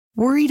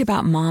Worried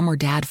about mom or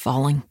dad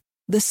falling?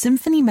 The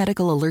Symphony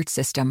Medical Alert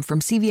System from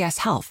CVS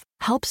Health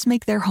helps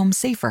make their home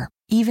safer,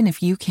 even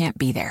if you can't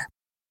be there.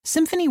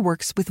 Symphony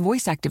works with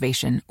voice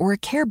activation or a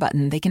care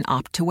button they can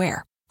opt to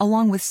wear,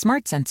 along with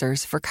smart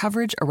sensors for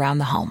coverage around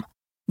the home.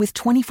 With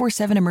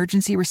 24/7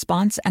 emergency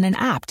response and an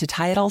app to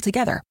tie it all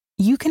together,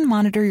 you can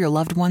monitor your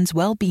loved one's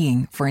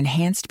well-being for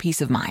enhanced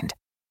peace of mind.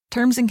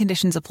 Terms and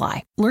conditions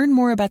apply. Learn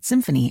more about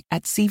Symphony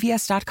at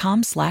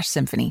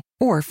cvs.com/symphony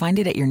or find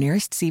it at your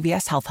nearest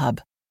CVS Health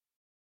Hub.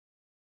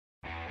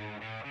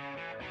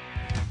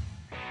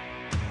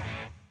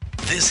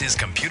 This is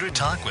Computer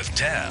Talk with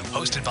Tab,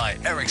 hosted by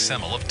Eric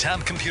Semmel of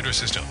Tab Computer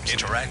Systems.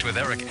 Interact with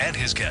Eric and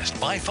his guest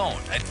by phone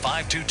at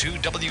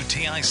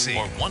 522-WTIC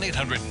or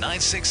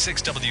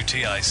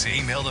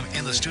 1-800-966-WTIC. Email them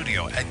in the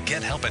studio at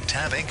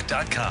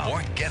gethelp@tabinc.com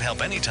or get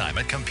help anytime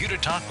at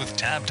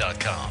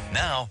computertalkwithtab.com.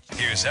 Now,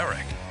 here's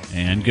Eric.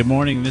 And good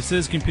morning. This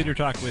is Computer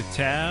Talk with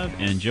Tab.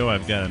 And Joe,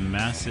 I've got a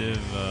massive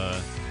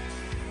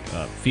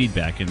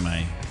feedback in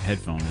my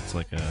headphone. It's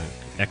like a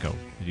echo.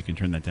 If you can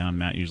turn that down,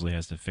 Matt usually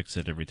has to fix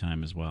it every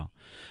time as well.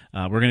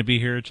 We're going to be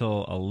here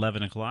till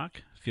 11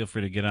 o'clock. Feel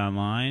free to get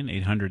online,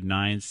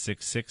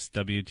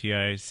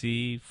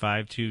 800-966-WTIC,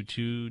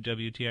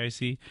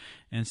 522-WTIC,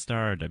 and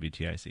star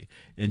WTIC.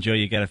 And Joe,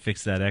 you got to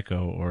fix that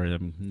echo or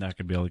I'm not going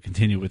to be able to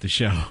continue with the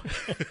show.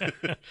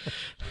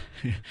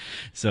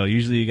 So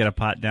usually you got to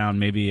pot down.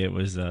 Maybe it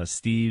was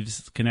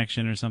Steve's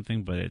connection or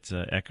something, but it's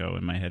an echo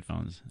in my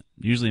headphones.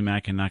 Usually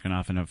Matt can knock it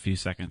off in a few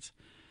seconds.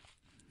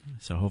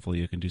 So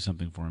hopefully you can do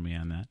something for me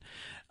on that.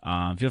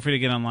 Feel free to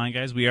get online,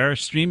 guys. We are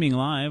streaming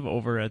live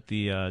over at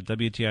the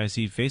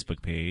WTIC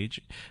Facebook page,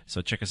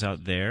 so check us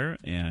out there.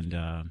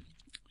 And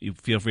you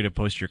feel free to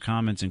post your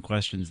comments and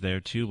questions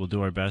there, too. We'll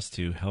do our best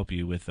to help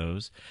you with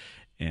those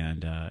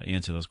and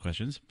answer those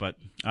questions. But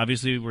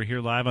obviously we're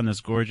here live on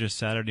this gorgeous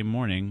Saturday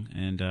morning,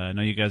 and I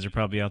know you guys are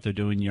probably out there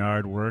doing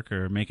yard work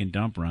or making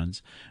dump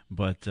runs,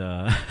 but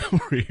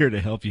we're here to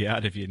help you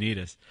out if you need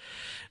us.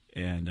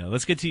 And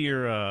let's get to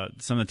your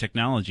some of the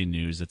technology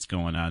news that's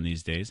going on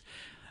these days.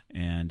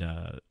 And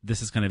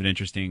this is kind of an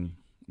interesting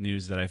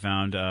news that I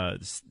found.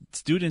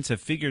 Students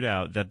have figured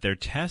out that their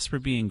tests were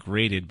being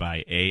graded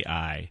by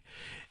AI.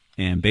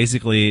 And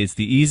basically, it's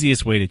the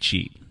easiest way to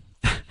cheat.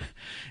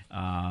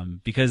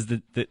 Because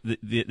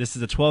this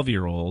is a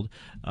 12-year-old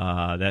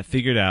that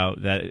figured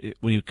out that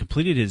when he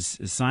completed his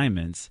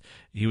assignments,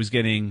 he was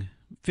getting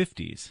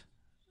 50s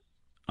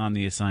on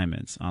the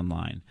assignments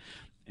online.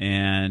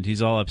 And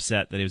he's all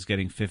upset that he was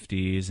getting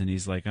 50s, and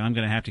he's like, I'm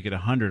going to have to get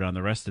 100 on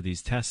the rest of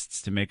these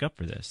tests to make up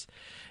for this.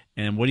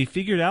 And what he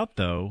figured out,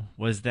 though,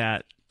 was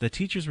that the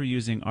teachers were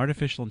using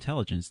artificial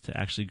intelligence to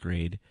actually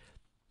grade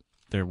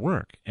their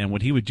work. And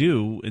what he would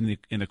do in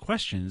the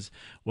questions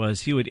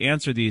was he would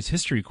answer these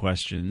history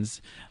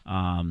questions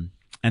and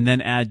then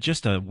add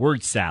just a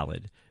word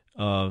salad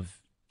of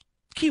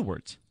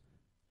keywords.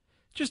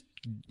 Just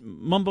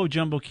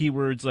mumbo-jumbo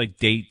keywords like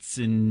dates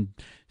and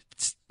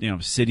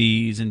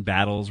cities and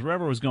battles,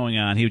 wherever was going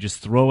on, he would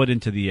just throw it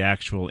into the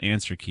actual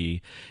answer key,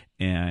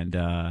 and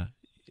the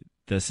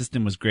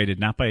system was graded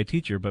not by a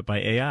teacher but by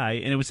AI,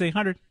 and it would say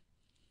 100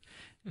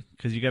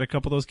 because you got a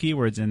couple of those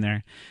keywords in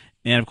there.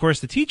 And of course,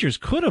 the teachers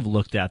could have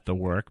looked at the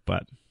work,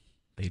 but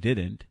they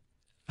didn't.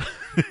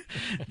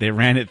 They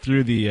ran it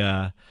through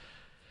the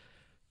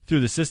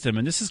system,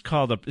 and this is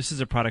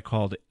a product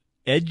called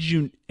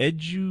Easy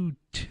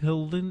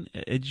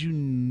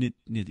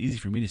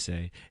for me to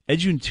say,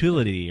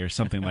 Edutility or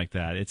something like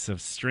that. It's a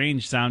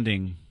strange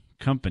sounding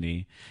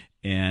company,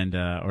 and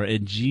or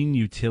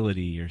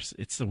Edutility, or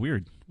it's a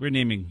weird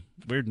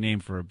name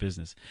for a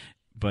business.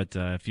 But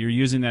if you're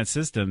using that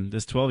system,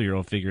 this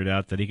 12-year-old figured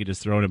out that he could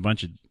just throw in a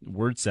bunch of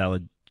word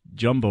salad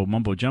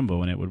mumbo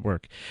jumbo, and it would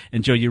work.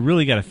 And Joe, you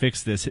really got to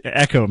fix this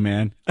echo,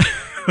 man.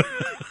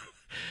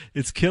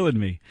 It's killing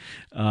me.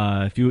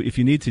 If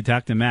you need to,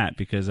 talk to Matt,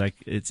 because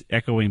it's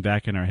echoing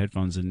back in our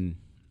headphones and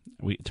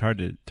it's hard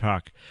to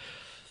talk.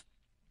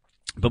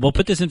 But we'll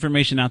put this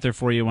information out there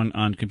for you on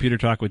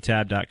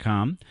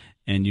computertalkwithtab.com,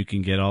 and you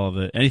can get all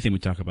of anything we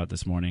talk about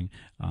this morning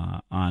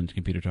on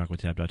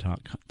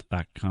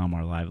computertalkwithtab.com,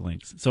 our live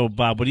links. So,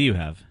 Bob, what do you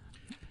have?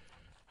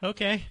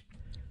 Okay.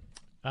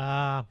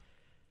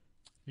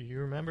 You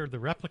remember the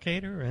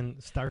replicator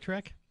in Star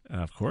Trek?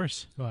 Of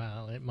course.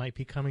 Well, it might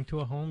be coming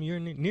to a home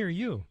near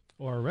you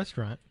or a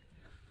restaurant.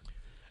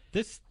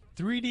 This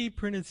 3D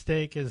printed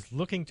steak is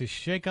looking to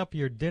shake up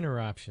your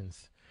dinner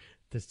options.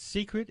 The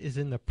secret is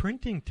in the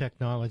printing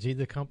technology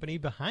the company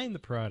behind the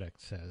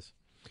product says.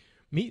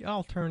 Meat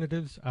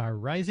alternatives are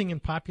rising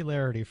in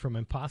popularity, from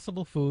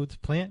Impossible Foods,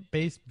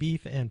 plant-based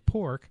beef and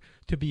pork,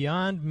 to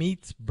Beyond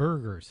Meat's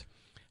burgers.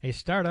 A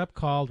startup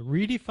called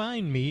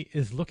Redefine Meat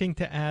is looking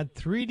to add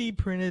 3D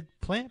printed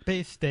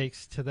plant-based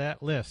steaks to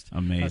that list.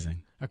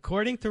 Amazing.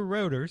 According to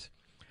Reuters,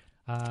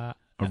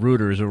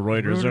 Reuters or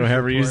Reuters or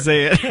however you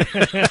say it.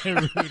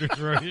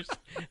 Reuters,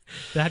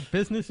 that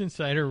Business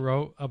Insider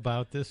wrote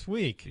about this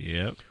week.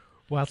 Yep.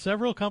 While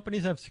several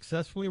companies have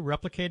successfully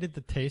replicated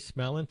the taste,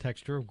 smell, and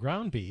texture of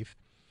ground beef,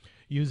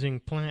 using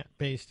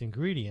plant-based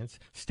ingredients,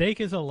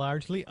 steak is a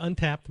largely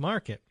untapped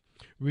market.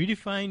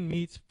 Redefined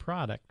Meat's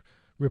product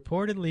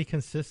reportedly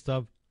consists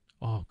of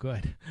all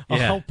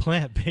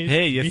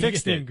plant-based you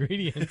fixed it.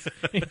 ingredients,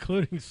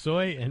 including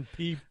soy and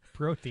pea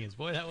proteins.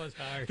 Boy, that was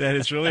hard. That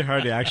is really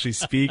hard to actually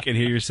speak and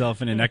hear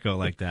yourself in an echo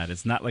like that.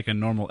 It's not like a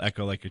normal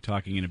echo like you're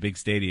talking in a big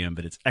stadium,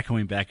 but it's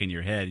echoing back in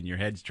your head, and your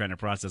head's trying to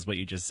process what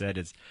you just said.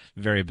 It's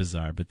very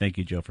bizarre, but thank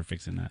you, Joe, for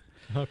fixing that.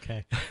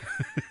 Okay.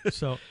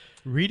 So,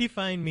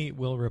 Redefined Meat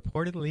will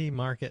reportedly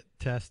market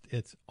test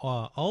its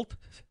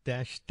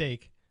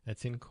alt-steak,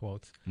 that's in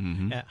quotes,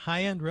 at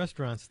high-end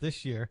restaurants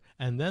this year,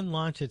 and then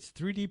launch its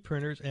 3D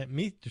printers at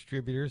meat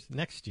distributors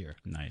next year.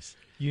 Nice.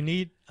 You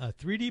need a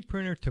 3D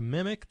printer to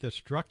mimic the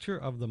structure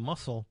of the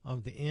muscle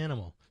of the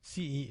animal.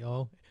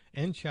 CEO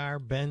Enchar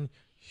Ben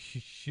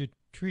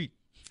Shetreat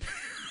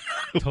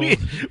told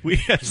we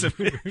have some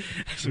Reuters,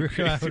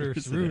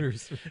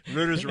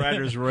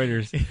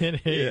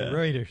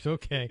 Reuters.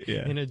 Okay,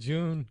 in a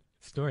June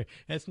story.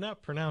 It's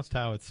not pronounced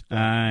how it's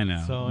spelled. I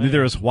know. So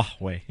neither is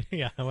Huawei.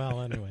 Yeah, well,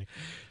 anyway.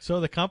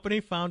 So the company,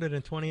 founded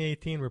in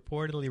 2018,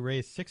 reportedly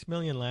raised $6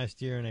 million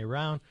last year in a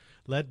round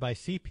led by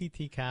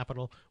CPT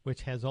Capital,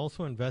 which has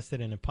also invested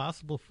in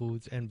Impossible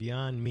Foods and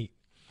Beyond Meat.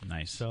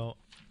 Nice. So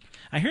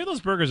I hear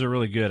those burgers are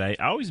really good. I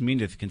always mean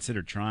to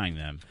consider trying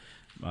them.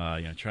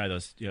 Try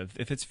those.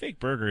 If it's fake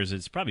burgers,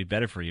 it's probably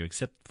better for you.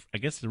 Except, I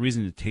guess the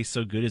reason it tastes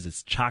so good is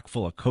it's chock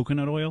full of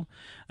coconut oil.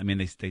 I mean,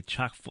 they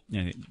chock full.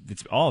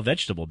 It's all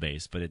vegetable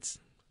based, but it's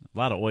a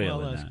lot of oil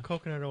in that.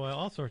 Coconut oil,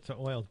 all sorts of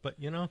oils, but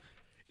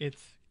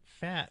it's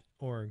fat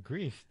or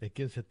grease that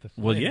gives it the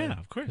flavor. Well, yeah,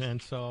 of course. And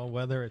so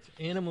whether it's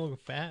animal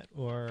fat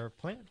or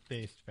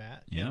plant-based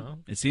fat,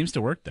 it seems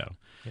to work though.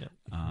 Yeah.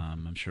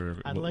 I'm sure.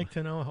 I'd like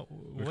to know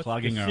what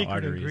clogging the our secret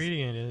arteries.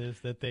 ingredient is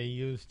that they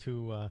use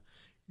to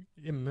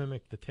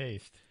mimic the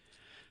taste.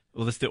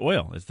 Well, it's the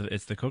oil.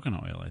 It's the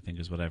coconut oil, I think,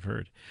 is what I've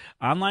heard.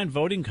 Online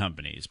voting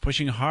companies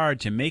pushing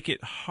hard to make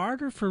it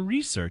harder for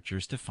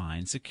researchers to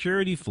find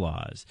security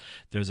flaws.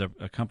 There's a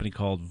company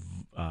called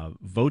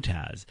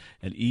Votaz,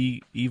 an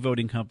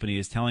e-voting company,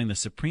 is telling the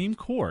Supreme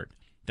Court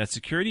that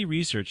security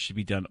research should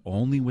be done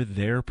only with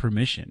their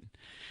permission.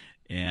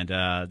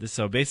 And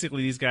so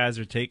basically these guys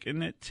are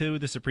taking it to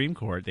the Supreme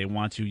Court. They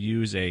want to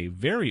use a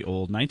very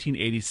old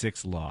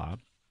 1986 law,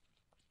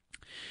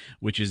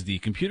 which is the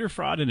Computer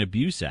Fraud and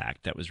Abuse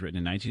Act that was written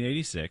in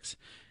 1986.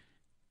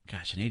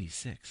 Gosh, in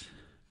 86.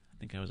 I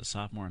think I was a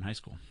sophomore in high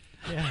school.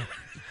 Yeah.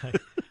 Let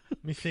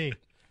me see.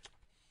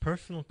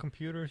 Personal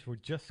computers were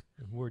just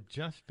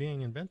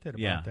being invented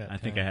about that time. I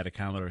think I had a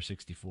Commodore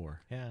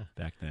 64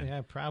 back then. Yeah,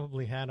 I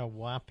probably had a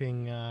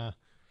whopping,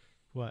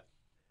 1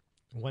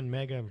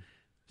 mega...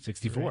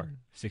 64.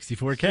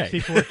 64K.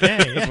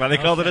 64K. That's why they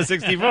called it a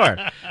 64.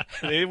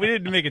 We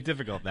didn't make it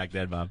difficult back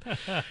then, Bob.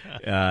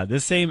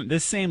 This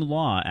same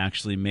law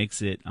actually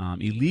makes it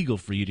illegal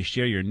for you to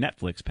share your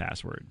Netflix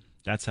password.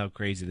 That's how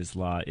crazy this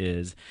law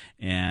is.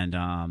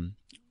 And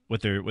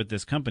what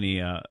this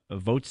company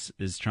Votes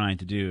is trying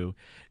to do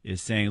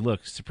is saying,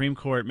 look, Supreme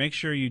Court, make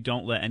sure you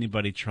don't let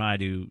anybody try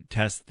to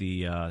test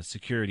the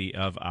security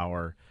of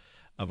our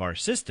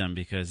system,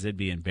 because it'd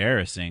be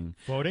embarrassing.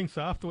 Voting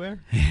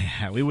software?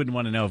 Yeah, we wouldn't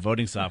want to know if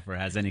voting software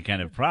has any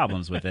kind of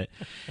problems with it.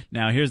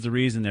 Now, here's the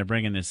reason they're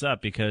bringing this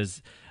up,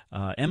 because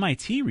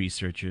MIT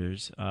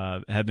researchers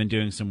have been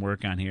doing some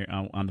work on here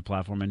on the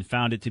platform and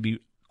found it to be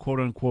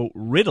quote-unquote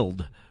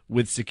riddled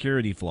with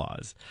security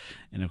flaws.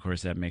 And, of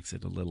course, that makes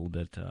it a little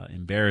bit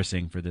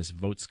embarrassing for this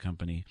Votes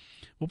company.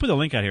 We'll put a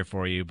link out here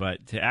for you,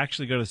 but to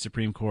actually go to the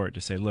Supreme Court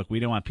to say, look, we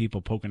don't want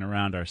people poking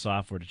around our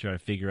software to try to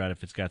figure out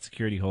if it's got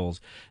security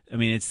holes. I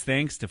mean, it's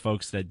thanks to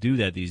folks that do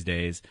that these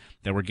days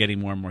that we're getting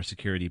more and more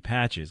security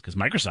patches, because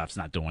Microsoft's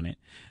not doing it.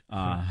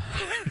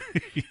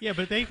 Yeah,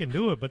 but they can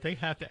do it, but they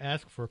have to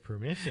ask for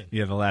permission.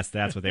 Yeah,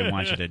 that's what they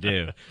want you to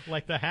do.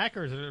 Like the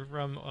hackers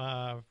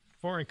from...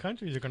 foreign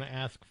countries are going to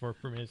ask for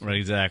permission. Right,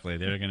 exactly.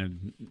 They're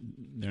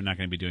not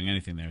going to be doing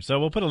anything there. So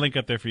we'll put a link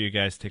up there for you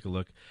guys to take a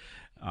look.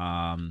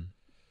 And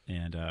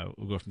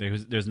we'll go from there.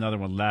 There's another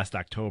one. Last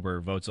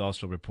October, Votes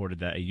also reported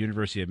that a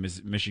University of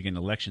Michigan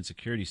election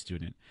security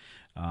student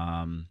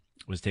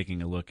was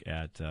taking a look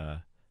at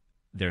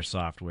their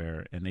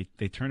software, and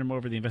they turned him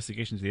over the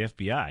investigation to the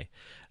FBI.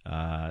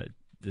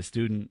 The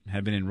student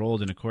had been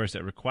enrolled in a course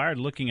that required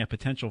looking at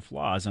potential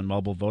flaws on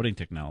mobile voting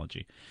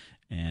technology,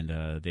 and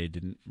they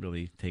didn't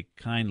really take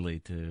kindly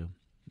to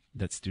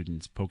that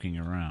student's poking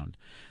around.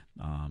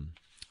 I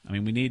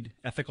mean, we need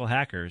ethical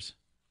hackers.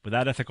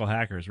 Without ethical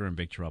hackers, we're in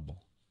big trouble.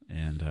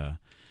 And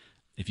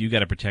if you got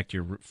to protect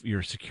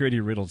your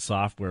security-riddled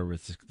software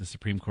with the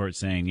Supreme Court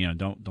saying,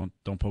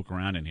 don't poke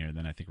around in here,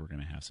 then I think we're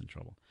going to have some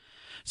trouble.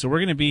 So we're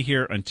going to be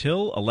here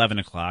until 11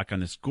 o'clock on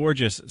this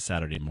gorgeous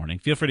Saturday morning.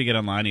 Feel free to get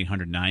online,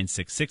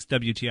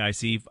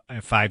 800-966-WTIC,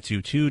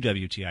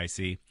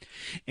 522-WTIC.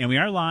 And we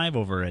are live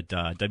over at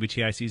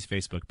WTIC's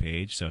Facebook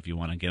page. So if you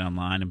want to get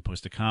online and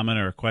post a comment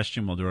or a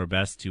question, we'll do our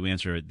best to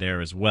answer it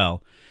there as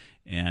well.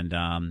 And,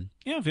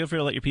 feel free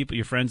to let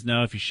your friends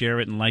know. If you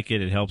share it and like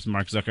it, it helps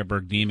Mark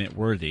Zuckerberg deem it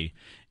worthy.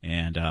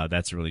 And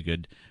that's really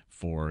good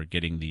for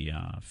getting the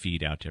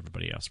feed out to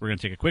everybody else. We're going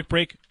to take a quick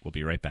break. We'll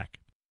be right back.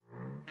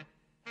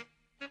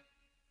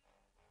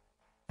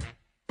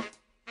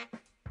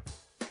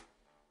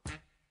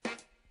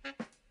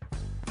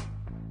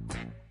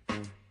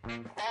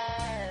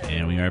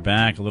 And we are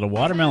back. A little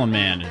Watermelon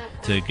Man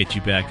to get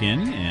you back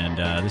in.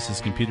 And this is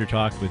Computer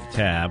Talk with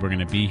Tab. We're going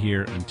to be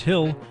here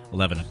until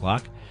 11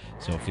 o'clock.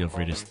 So feel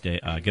free to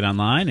get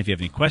online. If you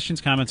have any questions,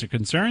 comments, or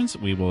concerns,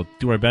 we will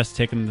do our best to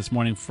take them this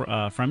morning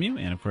from you.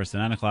 And, of course, the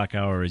 9 o'clock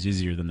hour is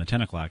easier than the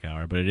 10 o'clock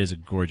hour, but it is a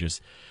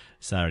gorgeous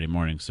Saturday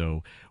morning.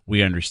 So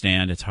we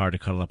understand it's hard to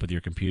cuddle up with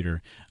your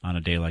computer on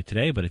a day like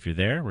today, but if you're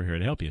there, we're here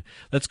to help you.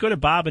 Let's go to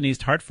Bob in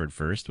East Hartford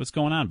first. What's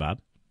going on, Bob?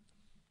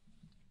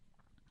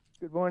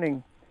 Good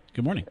morning.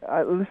 Good morning.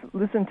 I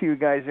listen to you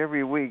guys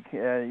every week.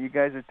 You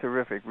guys are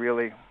terrific,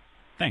 really.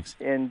 Thanks.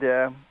 And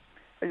I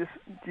just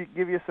to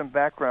give you some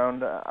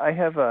background. I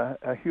have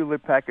a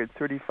Hewlett-Packard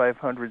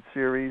 3500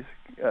 series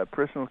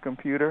personal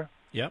computer.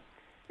 Yep.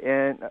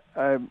 And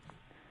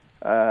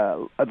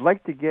I'd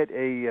like to get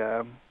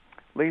a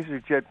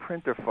LaserJet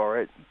printer for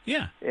it.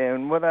 Yeah.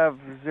 And what I've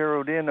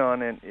zeroed in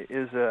on it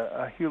is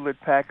a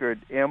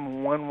Hewlett-Packard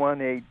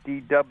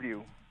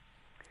M118DW.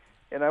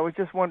 And I was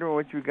just wondering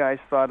what you guys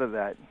thought of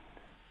that.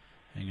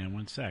 Hang on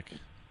one sec.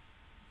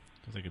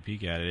 Let's take a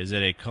peek at it. Is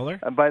it a color?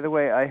 By the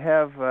way, I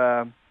have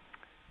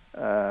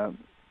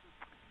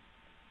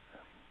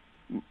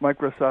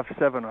Microsoft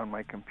 7 on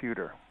my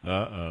computer.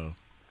 Uh-oh.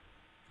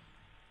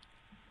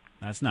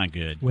 That's not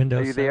good.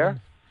 Windows Are you there?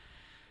 7?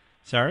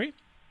 Sorry?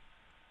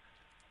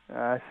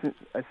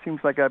 It seems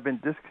like I've been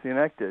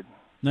disconnected.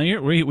 No,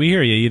 we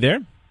hear you. You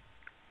there?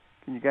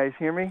 Can you guys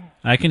hear me?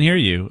 I can hear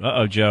you.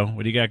 Uh-oh, Joe.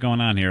 What do you got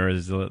going on here?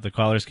 Is the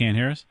callers can't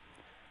hear us?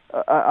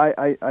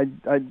 I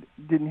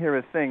didn't hear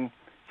a thing.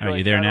 Are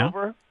you there now?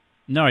 Over?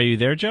 No, are you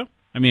there, Joe?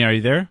 I mean, are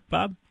you there,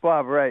 Bob?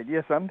 Bob, right.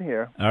 Yes, I'm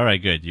here. All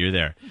right, good. You're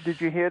there.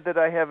 Did you hear that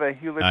I have a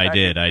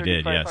Hewlett-Packard I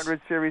did, yes.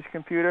 3500 series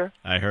computer?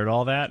 I heard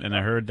all that, and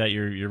I heard that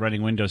you're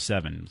running Windows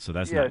 7, so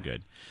that's not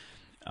good.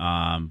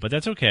 But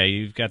that's okay.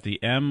 You've got the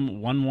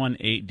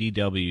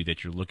M118DW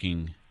that you're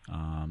looking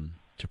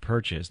to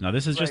purchase. Now,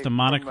 this is just a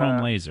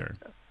monochrome laser.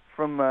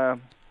 From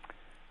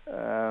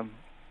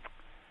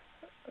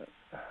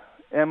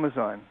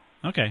Amazon.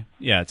 Okay.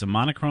 Yeah, it's a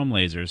monochrome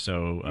laser,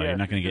 so you're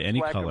not going to get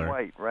any black color. And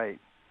white, right.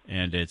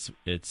 And it's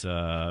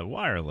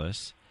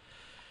wireless.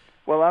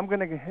 Well, I'm going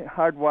to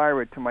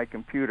hardwire it to my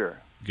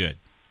computer. Good.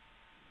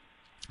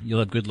 You'll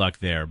have good luck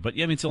there. But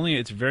yeah, I mean,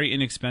 it's a very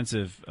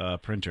inexpensive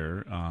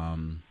printer,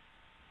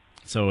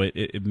 so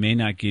it may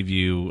not give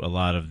you a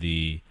lot of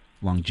the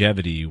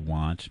longevity you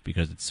want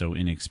because it's so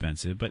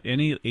inexpensive. But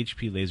any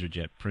HP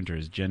LaserJet printer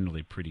is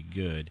generally pretty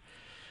good.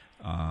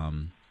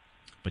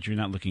 But you're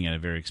not looking at a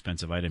very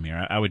expensive item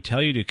here. I would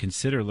tell you to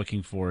consider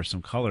looking for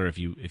some color if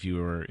you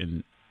were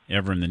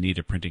ever in the need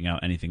of printing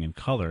out anything in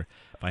color.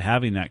 By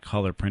having that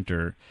color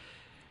printer,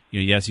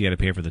 yes, you got to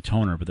pay for the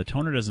toner, but the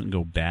toner doesn't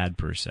go bad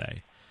per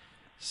se.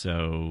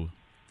 So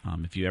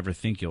if you ever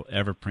think you'll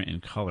ever print in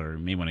color, you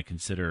may want to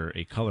consider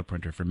a color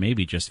printer for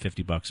maybe just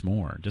 $50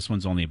 more. This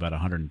one's only about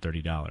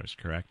 $130,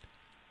 correct?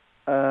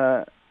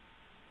 That's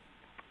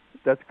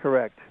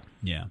correct.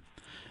 Yeah.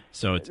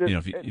 So it's the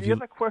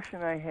other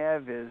question I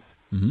have is,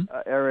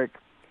 Eric,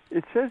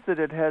 it says that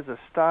it has a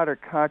starter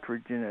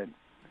cartridge in it,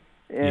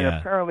 and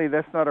apparently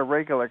that's not a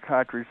regular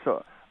cartridge.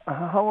 So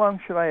how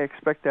long should I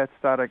expect that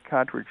starter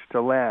cartridge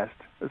to last?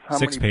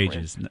 6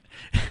 pages.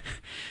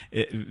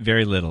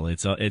 Very little.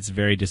 It's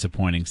very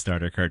disappointing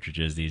starter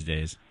cartridges these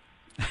days.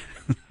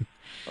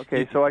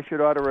 Okay, so I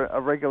should order a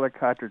regular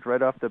cartridge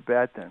right off the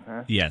bat then,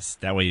 huh? Yes,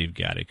 that way you've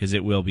got it, because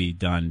it will be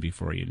done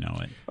before you know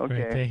it.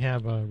 Okay. Right, they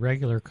have a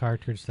regular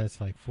cartridge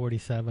that's like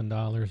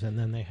 $47, and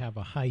then they have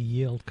a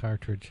high-yield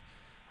cartridge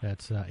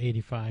that's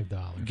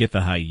 $85. Get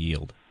the high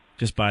yield.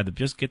 Just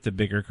get the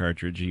bigger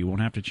cartridge. You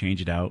won't have to change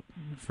it out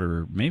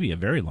for maybe a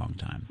very long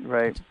time.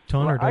 Right.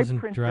 Toner well,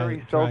 doesn't dry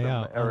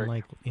out, Eric.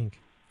 unlike ink.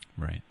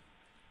 Right.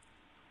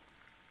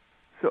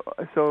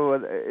 So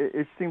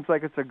it seems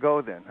like it's a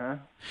go then, huh?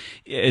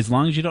 As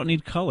long as you don't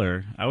need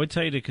color, I would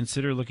tell you to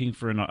consider looking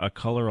for a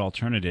color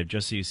alternative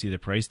just so you see the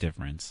price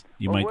difference.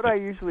 What I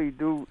usually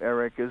do,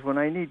 Eric, is when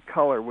I need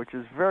color, which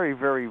is very,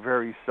 very,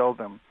 very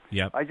seldom,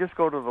 I just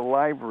go to the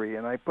library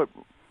and I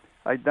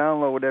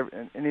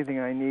download anything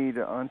I need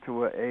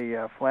onto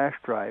a flash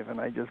drive,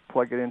 and I just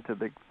plug it into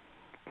the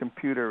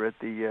computer at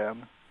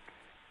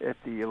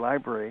the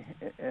library,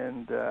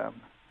 and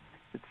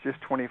it's just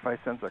 25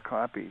 cents a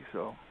copy.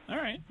 So. All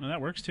right. Well, that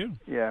works too.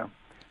 Yeah.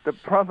 The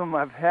problem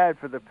I've had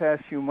for the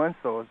past few months,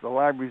 though, is the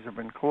libraries have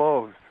been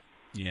closed.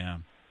 Yeah.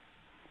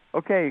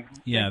 Okay.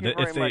 Yeah. Thank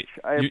you very much.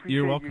 I appreciate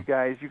you're welcome. you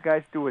guys. You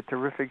guys do a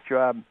terrific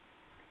job.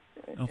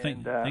 Oh,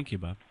 thank you,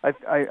 Bob.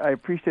 I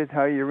appreciate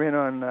how you're in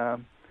on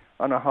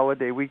a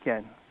holiday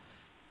weekend.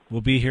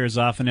 We'll be here as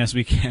often as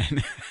we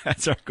can.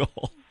 That's our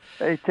goal.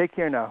 Hey, take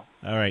care now.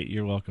 All right.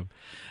 You're welcome.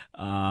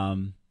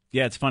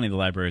 Yeah, it's funny the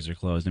libraries are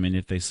closed. I mean,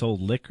 if they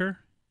sold liquor,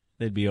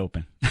 they'd be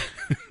open.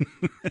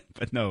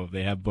 But no,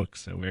 they have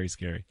books, so very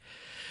scary.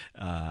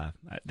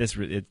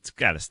 It's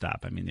got to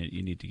stop. I mean,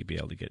 you need to be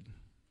able to get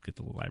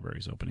the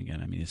libraries open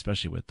again. I mean,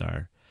 especially with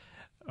our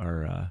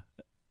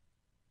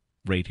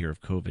rate here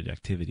of COVID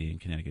activity in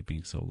Connecticut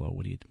being so low.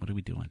 What are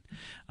we doing?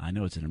 I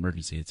know it's an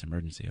emergency. It's an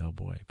emergency. Oh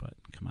boy, but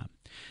come on.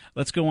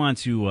 Let's go on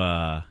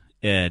to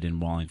Ed in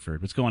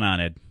Wallingford. What's going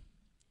on, Ed?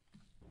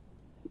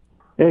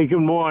 Hey, good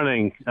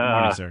morning. Good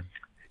morning, sir.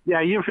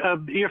 Yeah,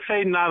 you're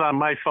fading out on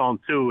my phone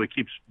too. It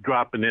keeps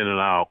dropping in and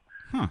out.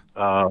 Huh.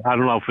 I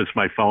don't know if it's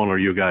my phone or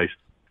you guys.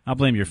 I'll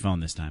blame your phone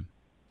this time.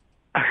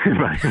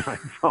 my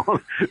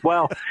phone.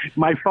 Well,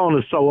 my phone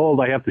is so old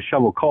I have to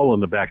shovel coal in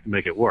the back to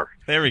make it work.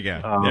 There we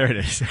go. There it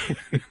is.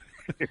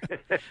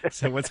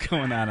 So what's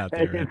going on out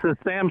there? It's a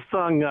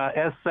Samsung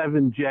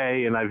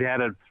S7J, and I've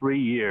had it 3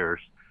 years.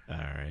 All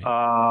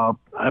right.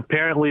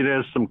 Apparently,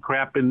 there's some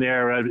crap in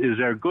there. Is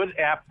there a good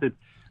app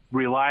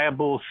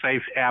reliable,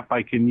 safe app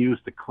I can use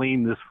to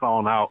clean this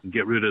phone out and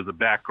get rid of the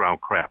background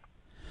crap?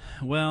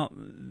 Well,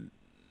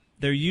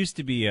 there used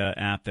to be an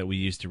app that we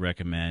used to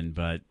recommend,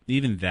 but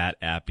even that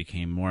app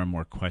became more and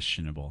more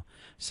questionable.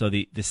 So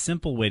the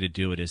simple way to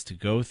do it is to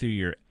go through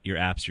your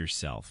apps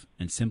yourself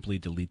and simply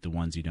delete the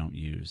ones you don't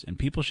use. And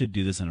people should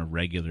do this on a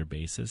regular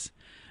basis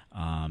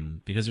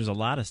because there's a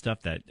lot of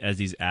stuff that, as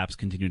these apps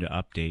continue to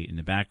update in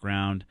the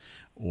background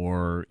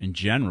or in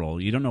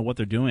general, you don't know what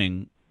they're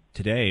doing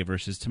today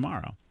versus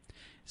tomorrow.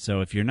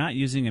 So if you're not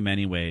using them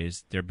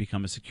anyways, they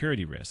become a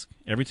security risk.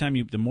 Every time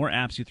the more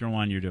apps you throw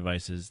on your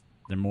devices,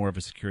 the more of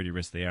a security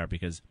risk they are,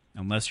 because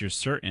unless you're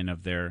certain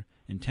of their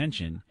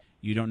intention,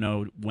 you don't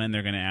know when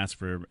they're going to ask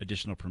for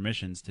additional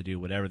permissions to do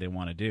whatever they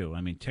want to do.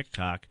 I mean,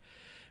 TikTok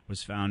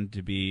was found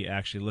to be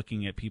actually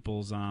looking at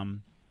people's what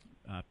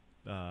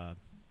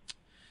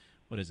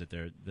is it?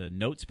 The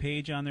notes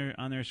page on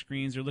their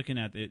screens. They're looking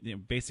at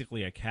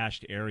basically a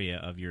cached area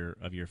of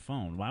your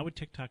phone. Why would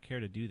TikTok care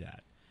to do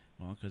that?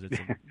 Well, because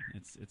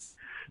it's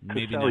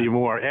maybe to sell you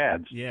more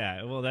ads.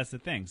 Yeah, well, that's the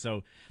thing.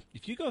 So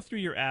if you go through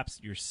your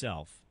apps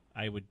yourself,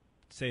 I would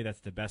say that's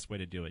the best way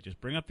to do it. Just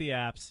bring up the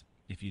apps.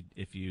 If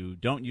you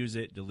don't use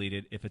it, delete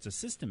it. If it's a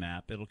system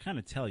app, it'll kind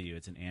of tell you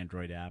it's an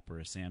Android app or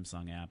a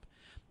Samsung app.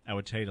 I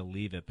would tell you to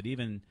leave it, but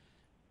even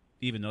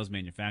those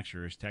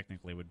manufacturers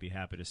technically would be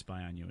happy to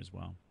spy on you as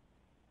well.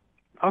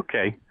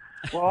 Okay.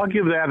 Well, I'll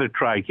give that a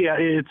try. Yeah,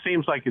 it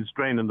seems like it's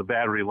draining the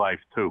battery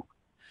life too.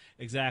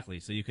 Exactly.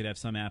 So you could have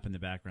some app in the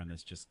background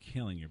that's just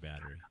killing your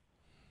battery.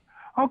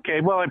 Okay.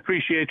 Well, I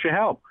appreciate your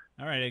help.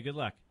 All right. Hey, good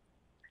luck.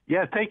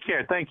 Yeah, take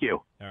care. Thank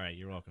you. All right.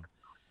 You're welcome.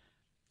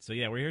 So,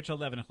 yeah, we're here till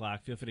 11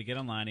 o'clock. Feel free to get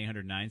online,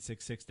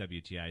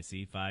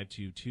 800-966-WTIC,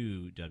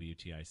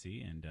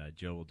 522-WTIC, and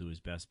Joe will do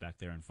his best back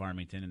there in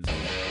Farmington and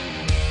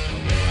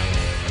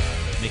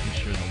making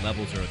sure the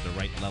levels are at the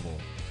right level.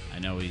 I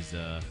know he's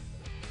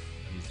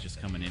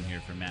just coming in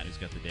here for Matt, who's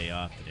got the day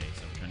off today,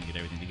 so we're trying to get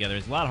everything together.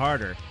 It's a lot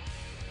harder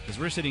because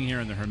we're sitting here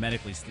in the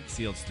hermetically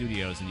sealed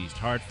studios in East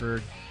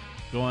Hartford,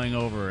 going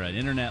over an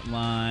internet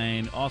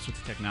line, all sorts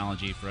of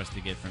technology for us to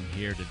get from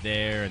here to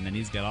there, and then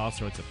he's got all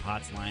sorts of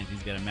POTS lines.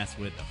 He's got to mess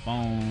with the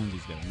phones,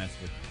 he's got to mess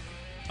with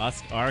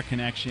our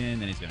connection,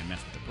 then he's got to mess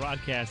with the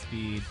broadcast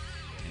feed,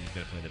 and he's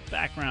got to play the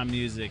background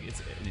music, and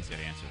he's got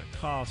to answer the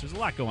calls. So there's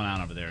a lot going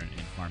on over there in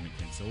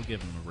Farmington, so we'll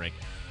give him a break.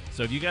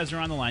 So if you guys are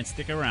on the line,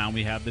 stick around.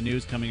 We have the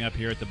news coming up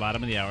here at the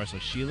bottom of the hour. So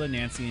Sheila,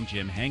 Nancy, and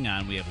Jim, hang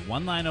on. We have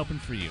one line open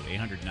for you,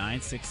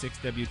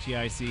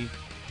 800-966-WTIC,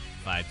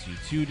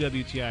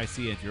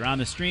 522-WTIC. If you're on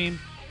the stream,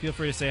 feel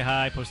free to say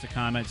hi, post a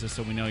comment just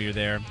so we know you're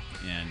there,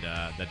 and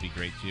that'd be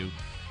great too.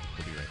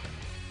 We'll be right back.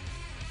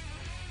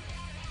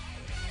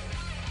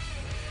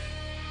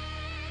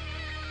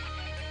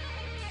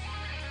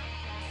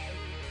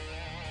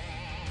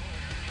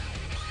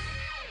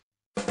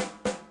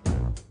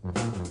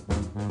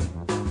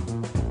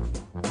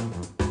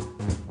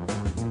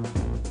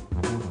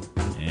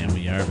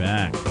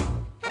 Back.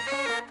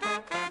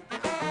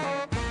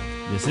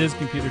 This is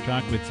Computer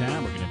Talk with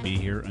Tab. We're going to be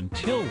here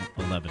until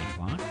 11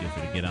 o'clock. Feel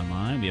free to get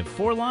online. We have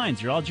 4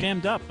 lines. You're all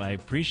jammed up. I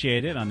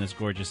appreciate it on this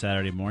gorgeous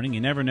Saturday morning. You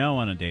never know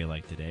on a day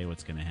like today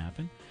what's going to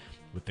happen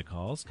with the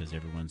calls because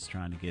everyone's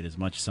trying to get as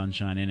much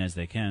sunshine in as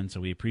they can. So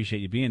we appreciate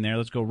you being there.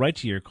 Let's go right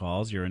to your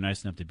calls. You're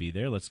nice enough to be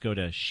there. Let's go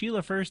to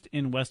Sheila first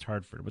in West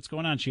Hartford. What's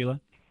going on, Sheila?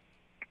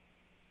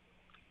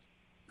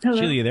 Hello.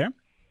 Sheila, you there?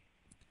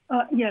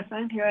 Yes,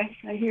 I'm here. I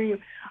hear you.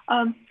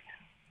 I'm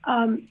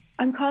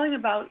calling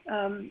about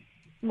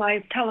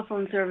my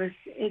telephone service.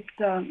 It's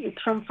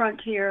from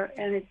Frontier,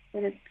 and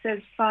it says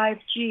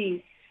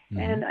 5G,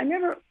 and I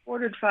never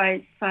ordered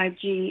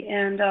 5G,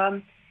 and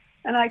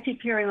I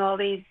keep hearing all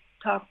these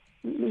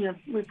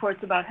reports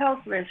about health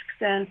risks,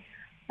 and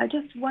I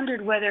just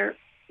wondered whether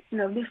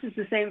this is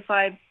the same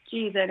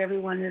 5G that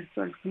everyone is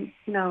sort of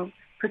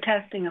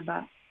protesting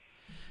about.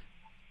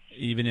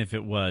 Even if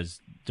it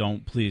was,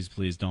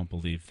 please don't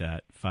believe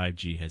that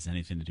 5G has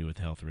anything to do with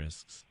health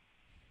risks.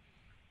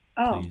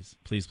 Oh.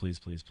 Please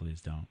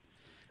don't.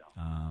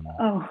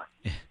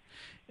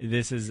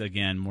 This is,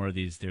 again, more of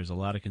these. There's a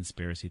lot of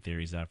conspiracy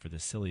theories out for the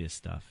silliest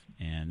stuff,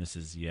 and this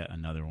is yet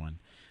another one.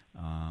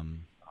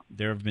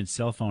 there have been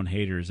cell phone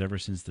haters ever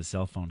since the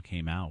cell phone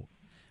came out.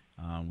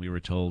 We were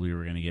told we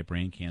were going to get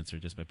brain cancer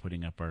just by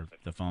putting up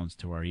the phones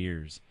to our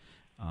ears,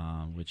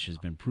 which has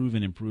been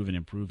proven and proven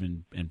and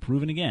proven and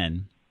proven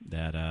again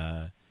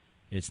that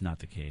it's not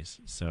the case.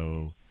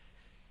 So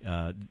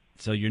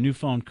your new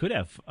phone could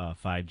have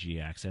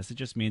 5G access. It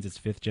just means it's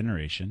 5th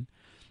generation.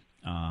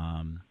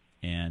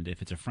 And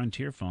if it's a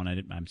Frontier phone,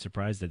 I'm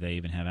surprised that they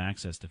even have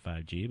access to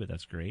 5G, but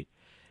that's great.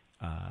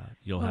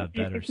 You'll have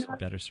better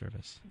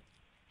service.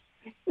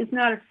 It's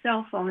not a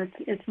cell phone.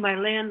 It's my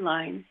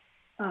landline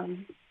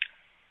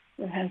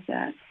that has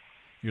that.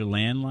 Your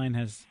landline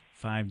has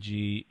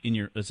 5G in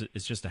your.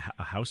 It's just a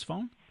house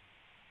phone.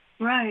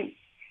 Right.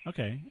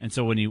 Okay, and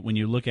so when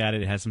you look at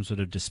it, it has some sort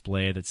of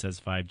display that says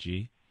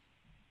 5G.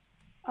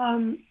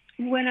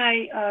 When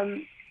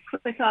I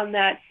click on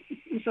that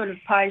sort of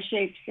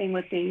pie-shaped thing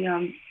with the,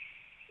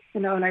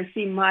 and I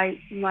see my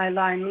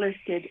line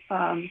listed.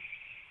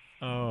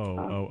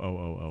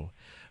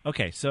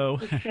 Okay, so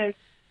it says,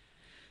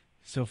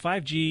 so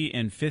 5G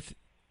and fifth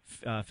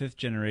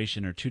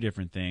generation are two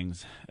different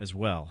things as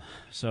well.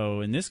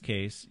 So in this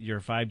case, your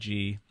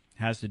 5G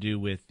has to do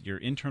with your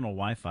internal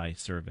Wi-Fi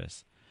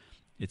service.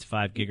 It's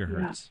 5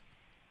 gigahertz.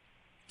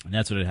 Yeah. And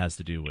that's what it has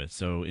to do with.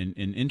 So in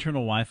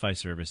internal Wi-Fi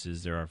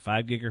services, there are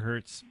 5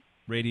 gigahertz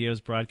radios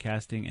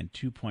broadcasting and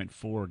 2.4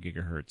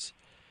 gigahertz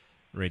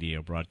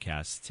radio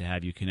broadcasts to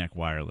have you connect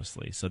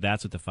wirelessly. So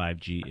that's what the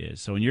 5G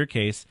is. So in your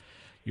case,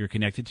 you're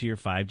connected to your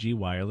 5G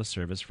wireless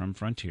service from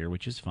Frontier,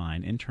 which is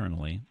fine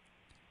internally,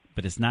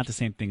 but it's not the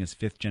same thing as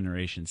 5th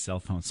generation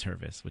cell phone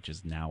service, which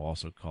is now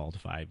also called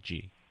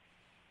 5G.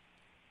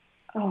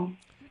 Oh.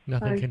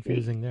 Nothing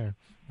confusing there.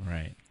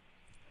 Right.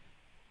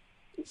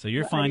 So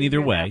you're fine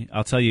either way.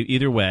 I'll tell you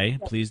either way.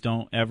 Please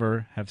don't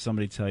ever have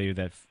somebody tell you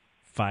that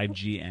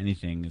 5G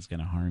anything is going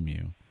to harm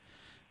you.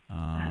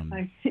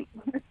 I think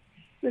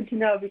good to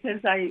know,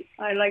 because I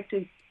like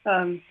to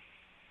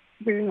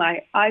bring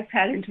my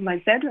iPad into my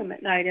bedroom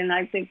at night, and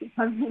I think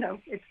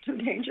it's too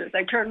dangerous.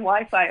 I turn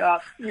Wi-Fi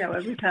off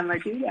every time I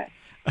do that.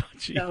 Oh,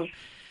 gee. So,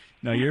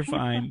 no, you're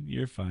fine.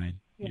 You're fine.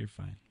 Yeah. You're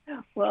fine.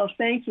 Well,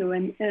 thank you,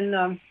 and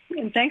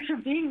thanks for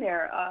being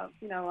there.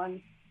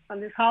 On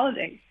this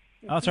holiday.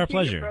 Oh, it's our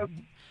pleasure.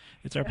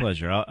 It's our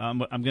pleasure. I'm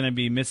going to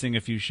be missing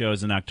a few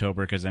shows in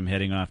October because I'm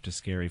heading off to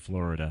scary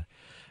Florida.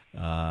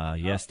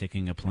 Yes,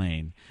 taking a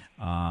plane.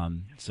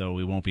 So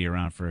we won't be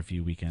around for a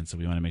few weekends. So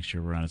we want to make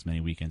sure we're on as many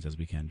weekends as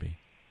we can be.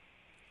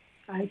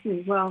 I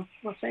see. Well,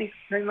 thanks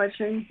very much,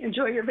 and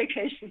enjoy your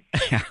vacation.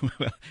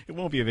 Well, it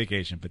won't be a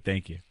vacation, but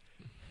thank you.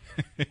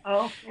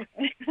 Oh,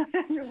 okay.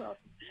 You're welcome.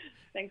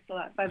 Thanks a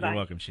lot. Bye-bye. You're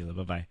welcome, Sheila.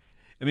 Bye-bye.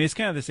 I mean, it's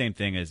kind of the same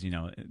thing as,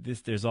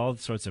 there's all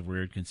sorts of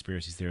weird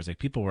conspiracy theories. Like,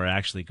 people were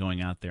actually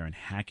going out there and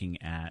hacking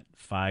at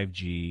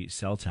 5G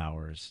cell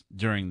towers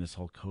during this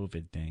whole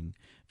COVID thing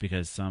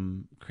because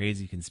some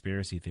crazy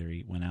conspiracy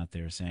theory went out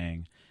there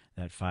saying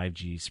that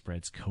 5G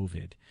spreads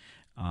COVID.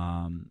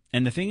 And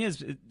the thing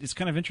is, it's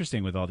kind of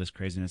interesting with all this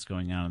craziness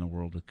going on in the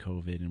world with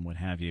COVID and what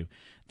have you,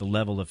 the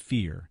level of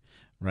fear,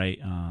 right?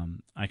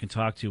 I can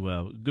talk to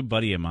a good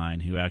buddy of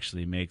mine who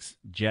actually makes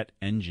jet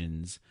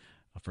engines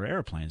for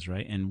airplanes,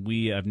 right? And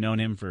I've known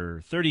him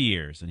for 30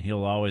 years, and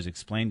he'll always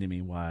explain to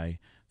me why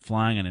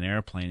flying on an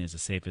airplane is the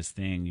safest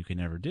thing you can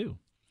ever do.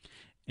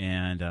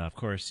 And, of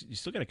course, you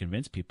still got to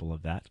convince people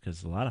of that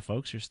because a lot of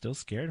folks are still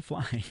scared of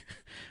flying.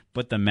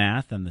 But the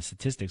math and the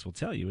statistics will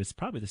tell you it's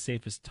probably the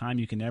safest time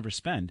you can ever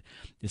spend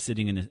is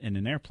sitting in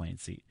an airplane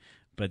seat.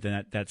 But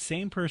that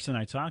same person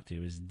I talked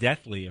to is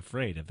deathly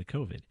afraid of the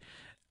COVID.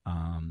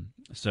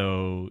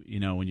 So,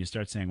 when you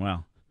start saying,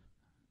 well,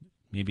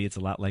 maybe it's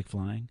a lot like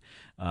flying,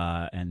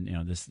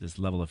 and this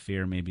level of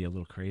fear may be a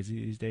little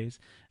crazy these days.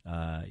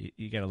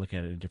 You got to look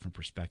at it in a different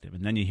perspective.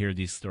 And then you hear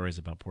these stories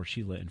about poor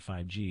Sheila and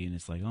 5G, and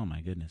it's like, oh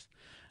my goodness,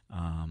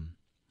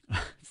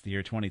 it's the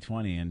year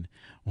 2020, and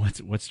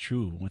what's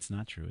true, what's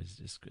not true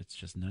it's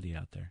just nutty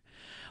out there.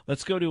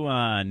 Let's go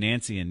to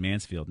Nancy in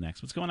Mansfield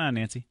next. What's going on,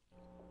 Nancy?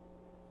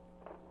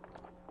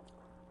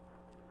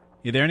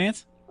 You there,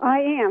 Nancy? I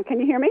am. Can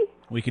you hear me?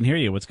 We can hear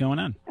you. What's going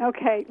on?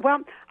 Okay. Well,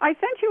 I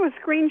sent you a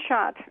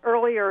screenshot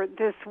earlier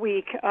this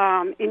week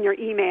in your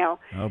email.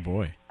 Oh,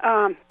 boy.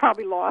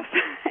 Probably lost.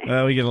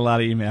 Well, we get a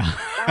lot of email.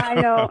 I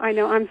know.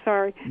 I'm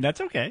sorry.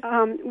 That's okay.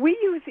 We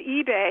use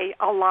eBay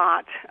a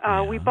lot.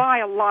 We buy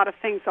a lot of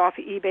things off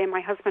of eBay.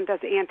 My husband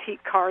does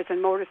antique cars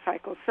and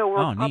motorcycles, so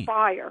we're a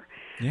buyer.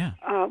 Yeah.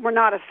 We're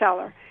not a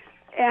seller.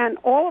 And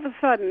all of a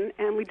sudden,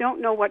 and we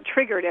don't know what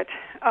triggered it,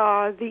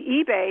 the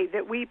eBay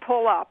that we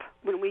pull up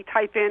when we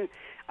type in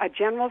a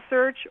general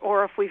search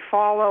or if we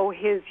follow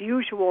his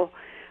usual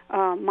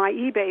My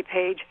eBay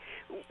page,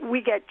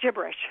 we get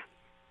gibberish.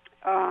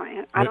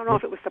 And I don't know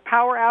if it was the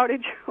power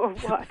outage or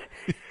what.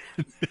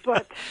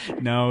 But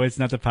no, it's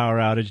not the power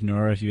outage,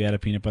 nor if you had a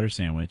peanut butter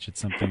sandwich. It's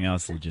something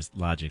else, just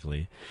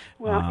logically.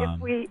 Well,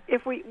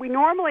 if we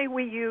normally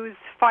use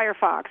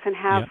Firefox and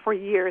have for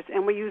years,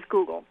 and we use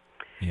Google.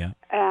 Yeah.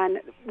 And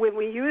when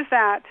we use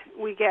that,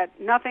 we get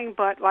nothing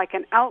but like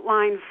an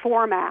outline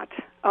format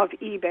of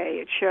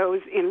eBay. It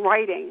shows in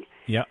writing.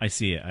 Yeah, I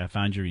see it. I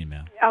found your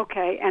email.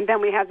 Okay, and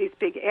then we have these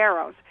big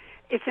arrows.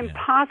 It's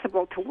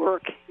impossible to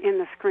work in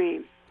the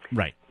screen.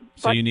 Right.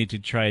 So you need to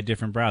try a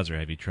different browser.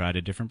 Have you tried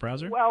a different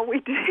browser? Well, we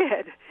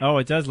did. Oh,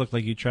 it does look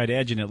like you tried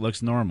Edge, and it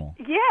looks normal.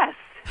 Yes,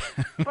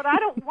 but I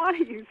don't want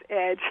to use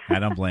Edge. I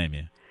don't blame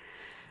you.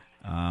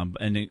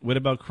 And what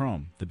about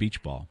Chrome, the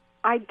beach ball?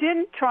 I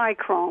didn't try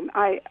Chrome.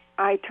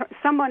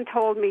 Someone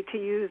told me to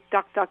use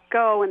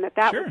DuckDuckGo and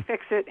that Sure. would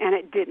fix it, and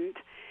it didn't.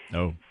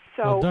 Oh.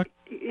 So,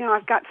 Well,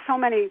 I've got so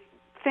many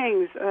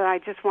things that I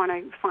just want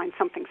to find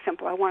something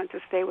simple. I wanted to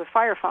stay with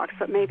Firefox,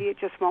 but maybe it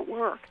just won't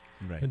work.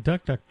 Right.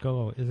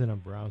 DuckDuckGo isn't a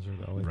browser,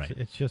 though.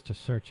 It's just a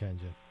search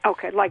engine.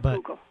 Okay, like but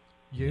Google.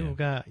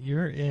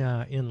 You're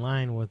in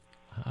line with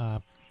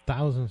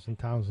thousands and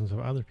thousands of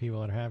other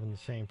people that are having the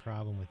same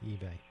problem with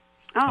eBay.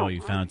 Oh,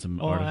 you found some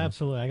articles? Oh,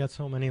 absolutely. I got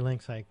so many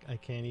links I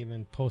can't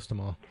even post them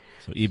all.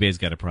 So eBay's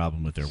got a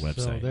problem with their website.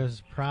 So there's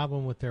a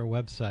problem with their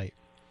website,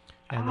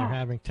 and they're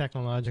having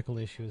technological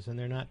issues, and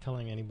they're not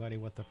telling anybody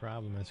what the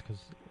problem is because,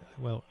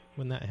 well,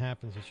 when that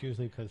happens, it's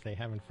usually because they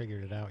haven't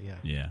figured it out yet.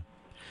 Yeah.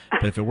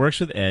 But if it works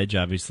with Edge,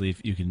 obviously,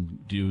 if you can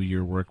do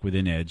your work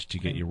within Edge to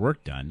get your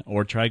work done,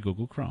 or try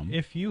Google Chrome.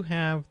 If you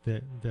have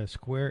the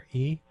Square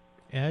E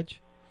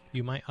Edge,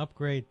 you might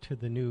upgrade to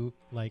the new,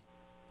 like,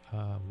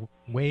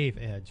 Wave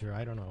Edge, or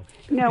I don't know.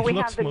 No, we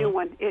have the new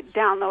one. It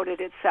downloaded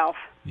itself.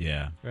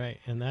 Yeah. Right,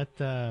 and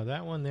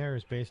that one there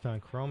is based on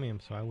Chromium,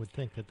 so I would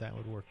think that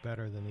would work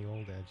better than the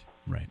old Edge.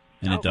 Right,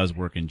 and it does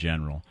work in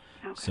general.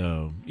 Okay.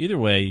 So either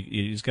way,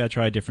 you just got to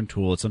try a different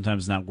tool. It's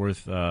sometimes not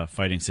worth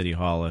fighting City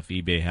Hall if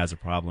eBay has a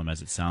problem,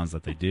 as it sounds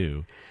that they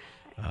do.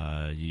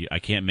 I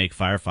can't make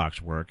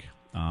Firefox work.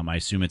 I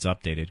assume it's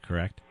updated,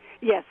 correct?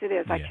 Yes, it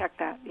is. I checked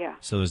that, yeah.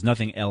 So there's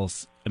nothing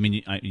else. I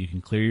mean, you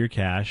can clear your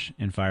cache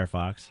in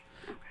Firefox.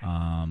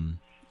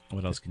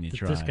 What else can you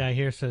try? This guy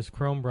here says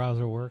Chrome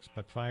browser works,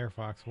 but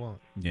Firefox won't.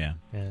 Yeah.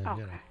 And,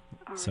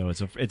 So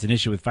it's an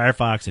issue with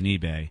Firefox and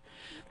eBay.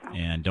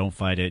 And don't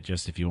fight it.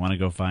 Just if you want to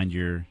go find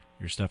your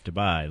stuff to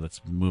buy, let's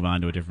move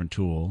on to a different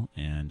tool,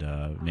 and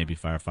maybe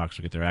Firefox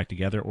will get their act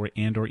together, or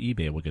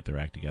eBay will get their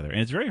act together. And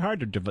it's very hard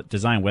to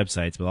design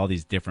websites with all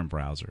these different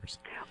browsers.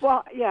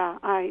 Well, yeah,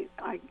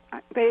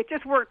 but it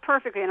just worked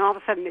perfectly, and all of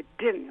a sudden it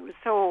didn't. It was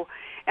so,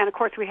 and of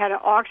course we had an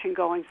auction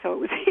going, so it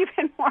was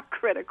even more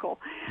critical.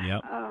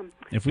 Yep.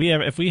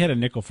 If we had a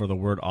nickel for the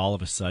word "all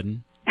of a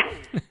sudden,"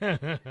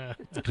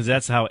 because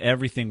that's how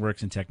everything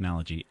works in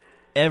technology.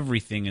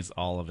 Everything is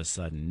all of a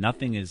sudden.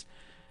 Nothing is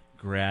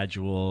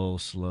gradual,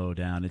 slow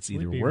down. It's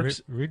either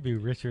works. We'd be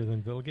richer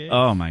than Bill Gates.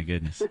 Oh my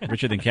goodness,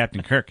 richer than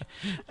Captain Kirk.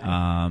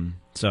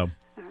 So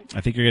I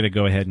think you're going to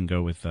go ahead and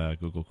go with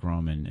Google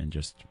Chrome and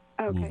just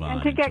move on.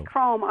 And to get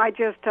Chrome, I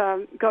just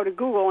go to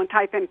Google and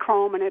type in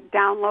Chrome, and it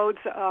downloads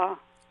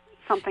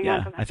something.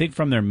 Yeah, I think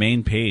from their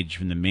main page,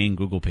 from the main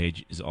Google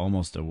page, is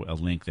almost a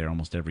link there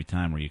almost every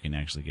time where you can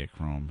actually get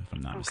Chrome, if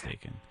I'm not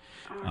mistaken.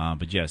 Right.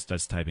 But yes,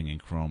 that's typing in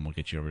Chrome will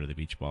get you over to the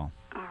beach ball.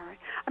 All right.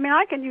 I mean,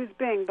 I can use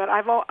Bing, but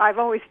I've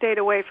always stayed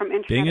away from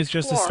Internet Bing is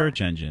just Explorer. a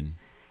search engine.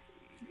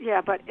 Yeah,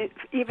 but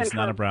it's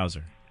not a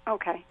browser.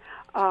 Okay.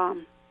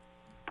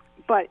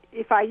 But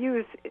if I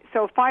use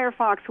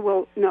Firefox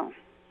will no.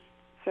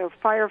 So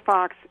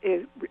Firefox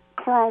is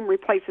Chrome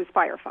replaces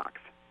Firefox.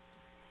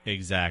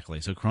 Exactly.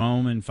 So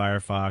Chrome and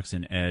Firefox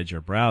and Edge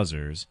are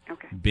browsers.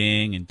 Okay.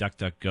 Bing and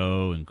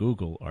DuckDuckGo and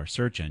Google are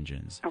search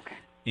engines. Okay.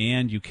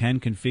 And you can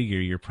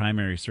configure your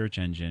primary search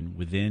engine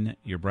within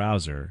your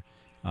browser.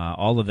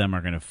 All of them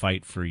are going to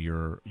fight for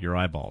your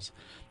eyeballs.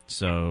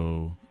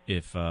 So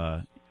if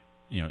the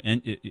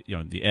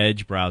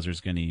Edge browser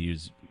is going to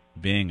use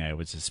Bing, I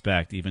would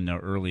suspect, even though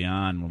early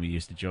on when we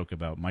used to joke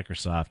about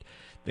Microsoft,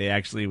 they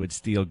actually would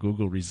steal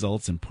Google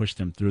results and push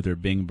them through their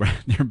Bing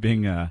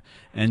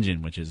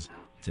engine, which is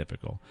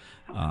typical.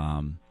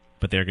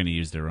 But they're going to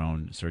use their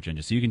own search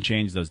engine. So you can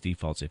change those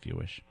defaults if you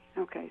wish.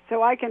 Okay.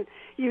 So I can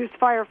use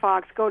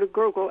Firefox, go to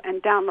Google,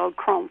 and download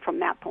Chrome from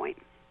that point.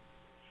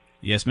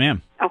 Yes,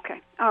 ma'am. Okay.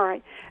 All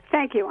right.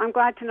 Thank you. I'm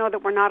glad to know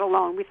that we're not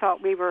alone. We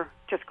thought we were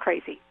just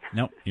crazy.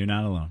 Nope, you're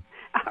not alone.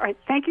 All right.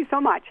 Thank you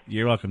so much.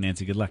 You're welcome,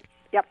 Nancy. Good luck.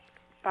 Yep.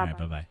 Bye-bye. All right,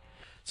 bye-bye.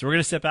 So we're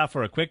going to step out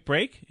for a quick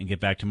break and get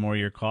back to more of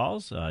your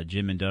calls.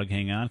 Jim and Doug,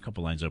 hang on. A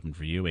couple lines open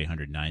for you.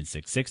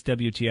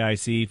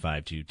 800-966-WTIC,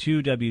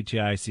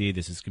 522-WTIC.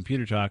 This is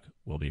Computer Talk.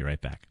 We'll be right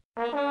back.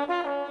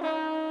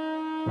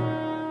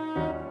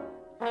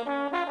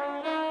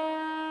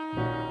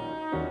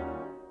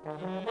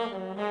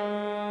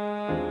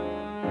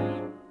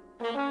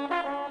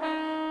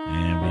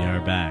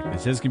 Back.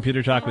 This is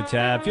Computer Talk with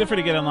Tab. Feel free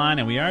to get online,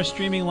 and we are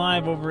streaming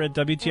live over at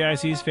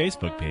WTIC's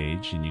Facebook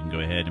page, and you can go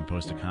ahead and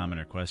post a comment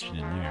or question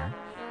in there,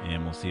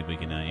 and we'll see if we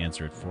can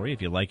answer it for you.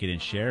 If you like it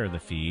and share the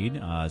feed,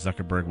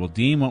 Zuckerberg will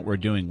deem what we're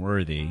doing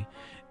worthy,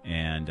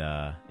 and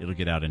it'll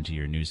get out into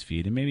your news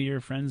feed and maybe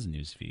your friends'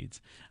 news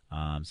feeds,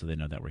 so they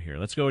know that we're here.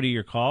 Let's go to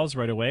your calls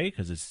right away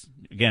because it's,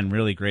 again,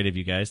 really great of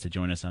you guys to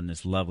join us on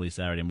this lovely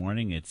Saturday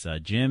morning. It's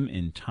Jim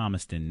in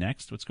Thomaston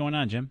next. What's going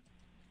on, Jim?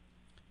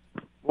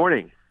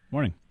 Morning.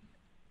 Morning.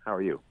 How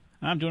are you?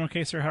 I'm doing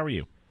okay, sir. How are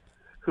you?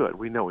 Good.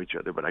 We know each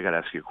other, but I got to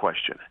ask you a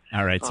question.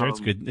 All right, sir. It's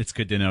good. It's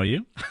good to know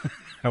you.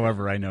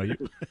 However, I know you.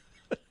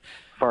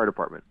 Fire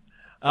department.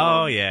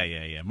 Oh,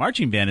 yeah.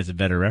 Marching band is a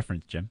better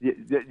reference, Jim.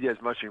 Yes,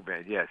 marching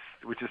band. Yes,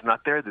 which is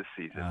not there this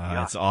season.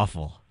 It's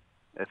awful.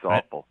 It's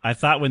awful. I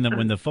thought when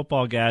the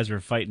football guys were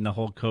fighting the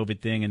whole COVID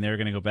thing and they were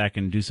going to go back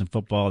and do some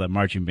football, that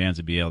marching bands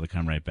would be able to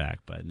come right back.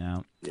 But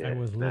now, I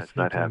was that's listening not to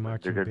the happening.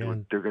 marching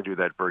band. They're going to do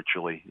that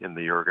virtually in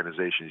the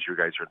organizations you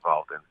guys are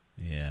involved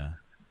in. Yeah.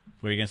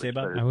 What are you going to say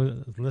about it? I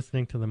was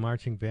listening to the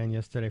marching band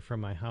yesterday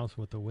from my house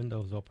with the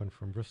windows open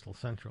from Bristol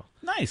Central.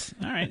 Nice.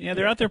 All right. Yeah,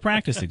 they're out there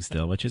practicing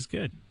still, which is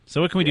good.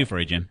 So what can we do for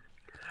you, Jim?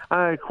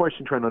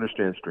 Question trying to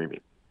understand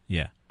streaming.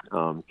 Yeah.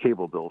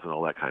 Cable bills and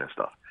all that kind of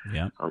stuff.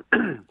 Yeah.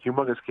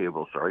 Humongous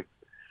cable, sorry.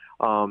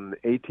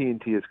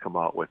 AT&T has come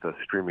out with a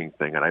streaming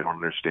thing, and I don't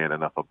understand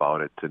enough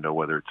about it to know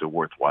whether it's a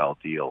worthwhile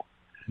deal.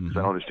 Because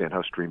I don't understand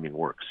how streaming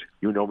works.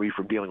 You know me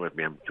from dealing with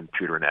me. I'm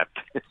computer inept.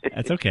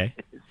 That's okay.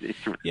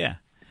 Yeah.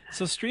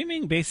 So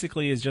streaming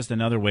basically is just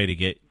another way to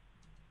get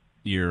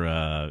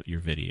your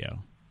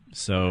video.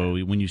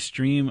 So when you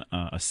stream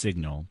a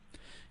signal,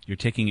 you're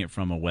taking it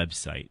from a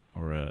website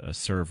or a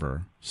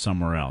server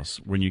somewhere else.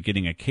 When you're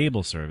getting a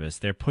cable service,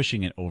 they're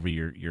pushing it over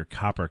your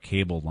copper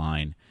cable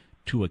line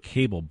to a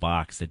cable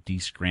box that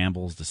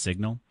descrambles the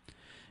signal.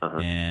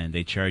 And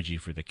they charge you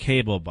for the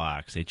cable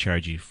box. They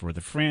charge you for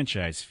the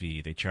franchise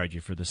fee. They charge you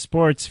for the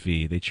sports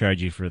fee. They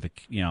charge you for the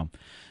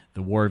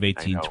War of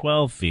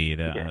 1812 fee,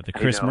 the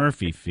Chris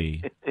Murphy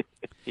fee.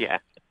 Yeah.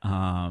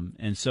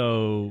 And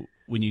so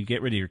when you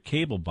get rid of your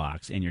cable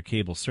box and your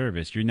cable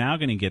service, you're now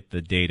going to get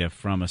the data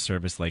from a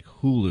service like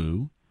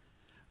Hulu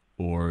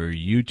or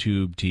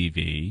YouTube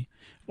TV,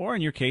 or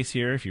in your case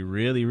here, if you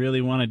really,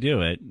 really want to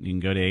do it, you can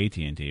go to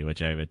AT&T,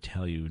 which I would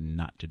tell you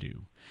not to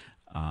do.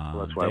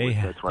 Well, that's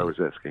why I was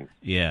asking.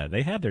 Yeah,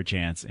 they had their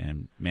chance,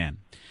 and man,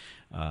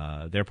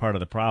 they're part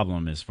of the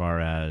problem as far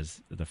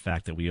as the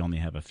fact that we only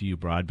have a few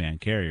broadband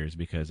carriers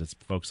because it's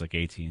folks like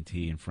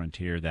AT&T and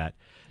Frontier that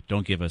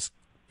don't give us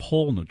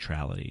pole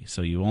neutrality.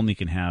 So you only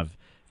can have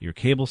your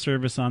cable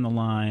service on the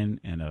line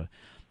and a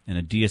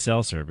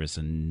DSL service,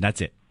 and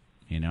that's it.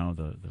 You know,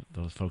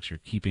 those folks are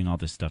keeping all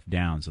this stuff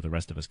down, so the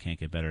rest of us can't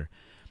get better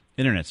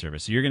internet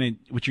service. So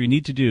what you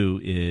need to do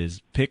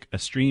is pick a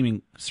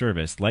streaming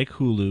service like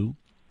Hulu,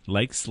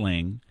 like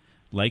Sling,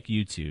 like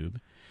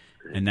YouTube,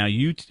 and now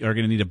you are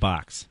going to need a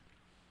box.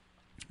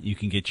 You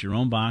can get your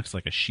own box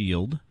like a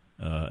Shield.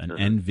 An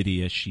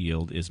NVIDIA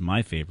Shield is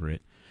my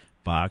favorite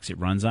box. It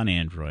runs on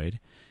Android.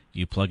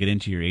 You plug it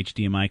into your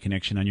HDMI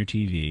connection on your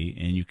TV,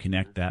 and you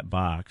connect that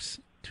box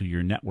to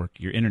your network,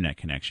 your internet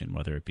connection,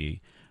 whether it be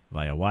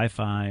via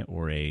Wi-Fi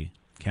or a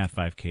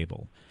Cat5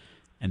 cable.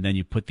 And then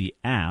you put the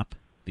app,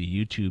 the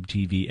YouTube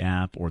TV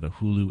app or the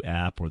Hulu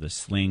app or the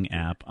Sling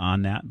app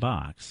on that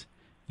box.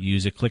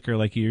 Use a clicker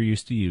like you're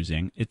used to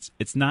using.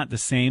 It's not the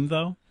same,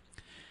 though.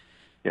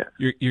 Yeah.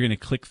 You're going to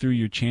click through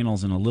your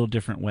channels in a little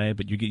different way,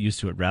 but you get used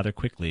to it rather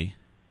quickly.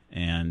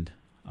 And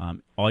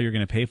all you're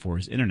going to pay for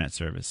is internet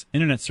service.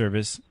 Internet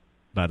service,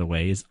 by the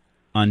way, is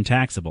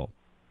untaxable.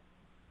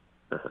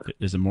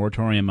 There's a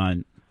moratorium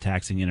on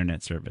taxing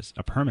internet service,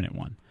 a permanent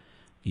one.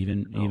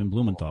 Even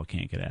Blumenthal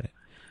can't get at it.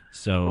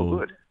 So,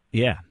 good.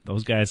 Yeah,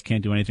 those guys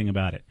can't do anything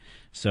about it.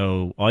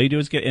 So all you do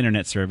is get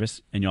internet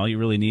service, and all you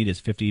really need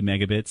is 50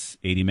 megabits,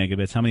 80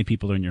 megabits. How many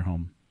people are in your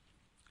home?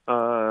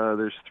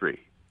 There's 3.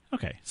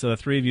 Okay, so the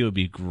 3 of you would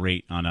be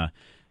great on a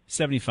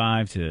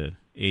 75 to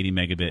 80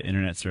 megabit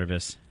internet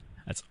service.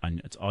 That's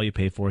all you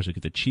pay for, so you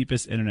get the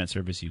cheapest internet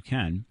service you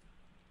can,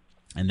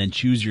 and then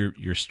choose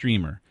your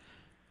streamer.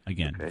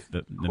 Again, okay.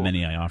 the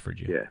many I offered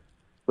you. Yeah,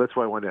 that's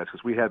why I wanted to ask,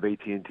 because we have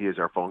AT&T as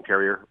our phone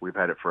carrier. We've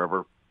had it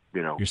forever.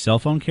 You know, your cell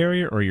phone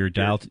carrier or your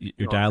dial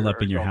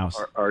up in your house?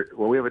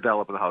 Well, we have a dial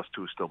up in the house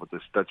too, still, but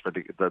the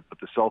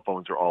cell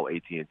phones are all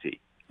AT&T.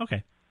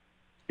 Okay.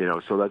 You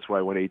know, so that's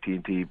why when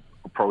AT&T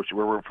approached,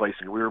 we were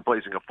replacing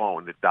a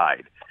phone that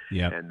died.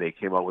 Yeah. And they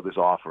came out with this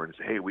offer and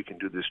said, "Hey, we can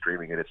do this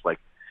streaming," and it's like,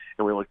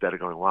 and we looked at it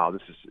going, "Wow,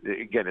 this is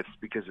again, it's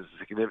because it's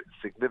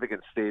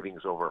significant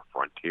savings over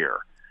Frontier."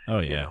 Oh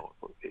yeah. You know,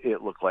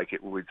 it looked like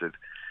it would,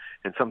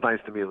 and sometimes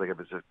to me, like if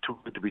it's too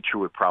good to be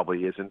true, it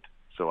probably isn't.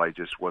 So I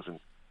just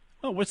wasn't.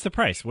 Oh, what's the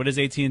price? What is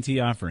AT&T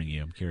offering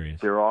you? I'm curious.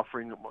 They're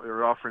offering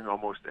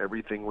almost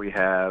everything we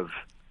have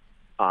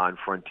on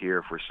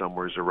Frontier for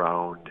somewhere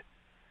around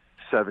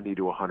 $70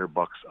 to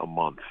 $100 a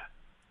month.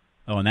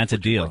 Oh, and that's a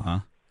deal, huh?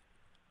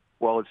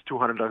 Well, it's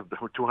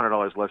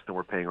 $200 less than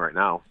we're paying right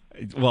now.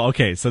 Well,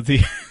 okay, so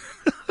yeah,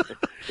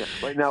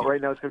 right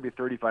now it's going to be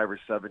 $35 or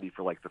 $70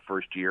 for like the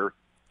first year,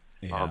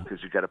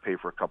 because you've got to pay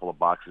for a couple of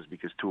boxes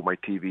because 2 of my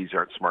TVs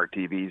aren't smart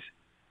TVs.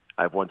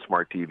 I have 1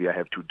 smart TV. I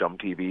have 2 dumb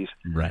TVs.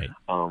 Right.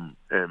 And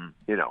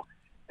you know,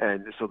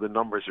 And so the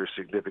numbers are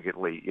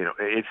significantly,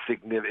 it's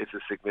a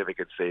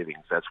significant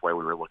savings. That's why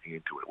we were looking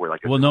into it. We're like,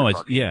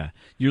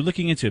 you're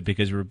looking into it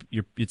because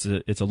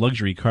it's a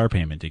luxury car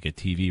payment to get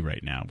TV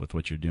right now with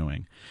what you're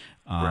doing.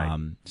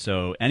 Right.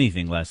 So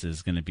anything less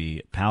is going to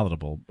be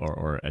palatable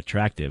or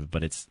attractive,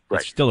 but it's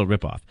still a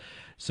ripoff.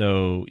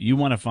 So you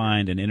want to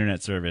find an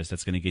internet service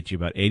that's going to get you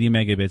about 80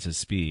 megabits of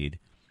speed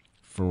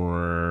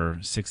for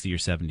 $60 or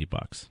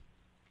 $70.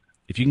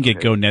 If you can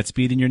get Go Net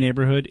Speed in your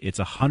neighborhood, it's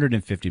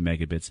 150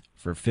 megabits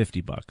for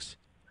 $50.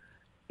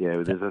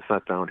 Yeah, that's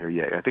not down here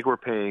yet. I think we're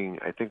paying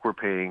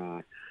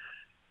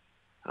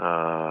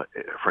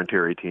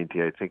Frontier AT&T.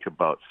 I think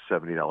about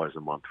 $70 a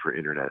month for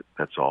internet.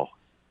 That's all.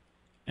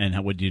 And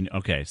how would you?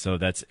 Okay, so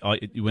that's all.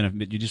 You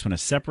just want to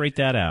separate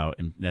that out,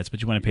 and that's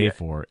what you want to pay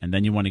for, and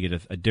then you want to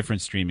get a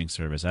different streaming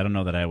service. I don't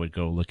know that I would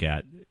go look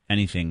at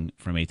anything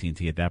from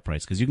AT&T at that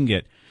price because you can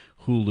get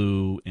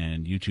Hulu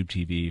and YouTube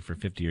TV for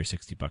 $50 or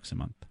 $60 a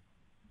month.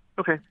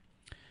 Okay.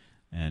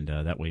 And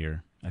that way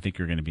I think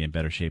you're going to be in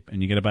better shape.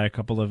 And you got to buy a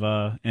couple of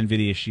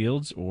NVIDIA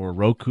Shields or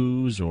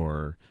Rokus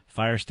or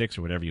Fire Sticks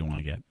or whatever you want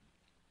to get.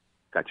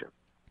 Gotcha.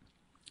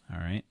 All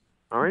right.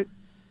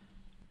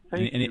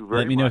 Thank you very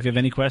let me know much. if you have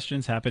any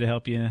questions. Happy to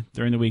help you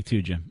during the week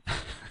too, Jim.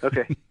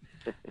 Okay.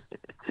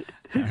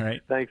 All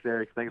right. Thanks,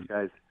 Eric. Thanks,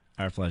 guys.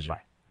 Our pleasure.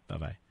 Bye.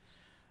 Bye-bye.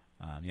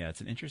 Yeah,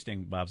 it's an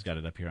interesting. Bob's got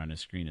it up here on his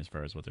screen as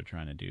far as what they're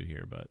trying to do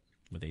here, but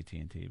with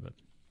AT&T. But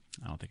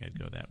I don't think I'd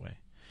go that way.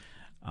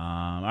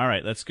 All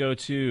right, let's go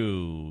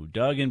to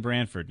Doug in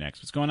Brantford next.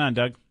 What's going on,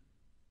 Doug?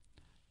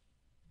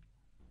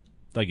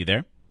 Doug, you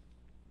there?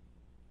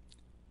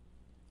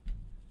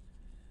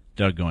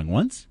 Doug going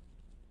once?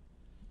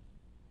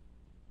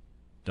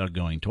 Doug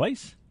going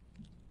twice?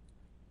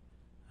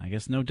 I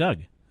guess no Doug.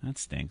 That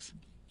stinks.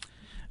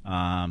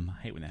 I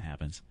hate when that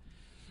happens.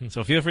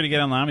 So feel free to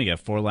get online. We got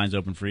 4 lines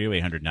open for you,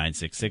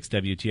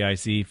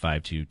 800-966-WTIC,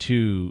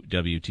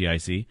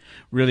 522-WTIC.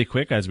 Really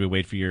quick, as we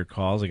wait for your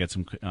calls, I got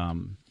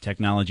some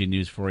technology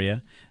news for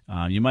you.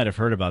 You might have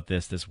heard about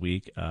this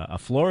week. A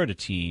Florida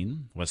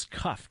teen was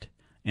cuffed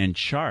and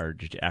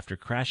charged after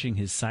crashing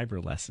his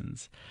cyber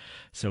lessons.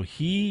 So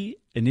he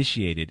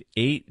initiated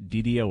 8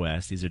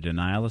 DDoS, these are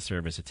denial of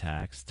service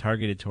attacks,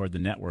 targeted toward the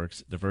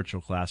networks, the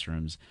virtual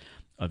classrooms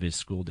of his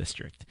school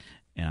district.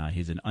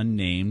 He's an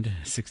unnamed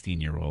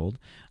 16-year-old.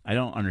 I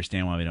don't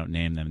understand why we don't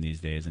name them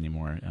these days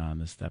anymore.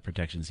 That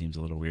protection seems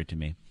a little weird to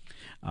me.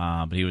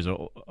 But he was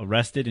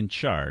arrested and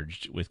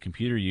charged with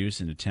computer use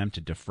and attempt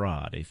to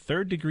defraud, a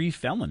third-degree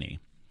felony,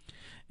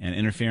 and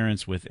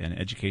interference with an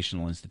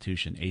educational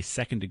institution, a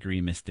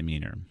second-degree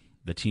misdemeanor.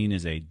 The teen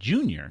is a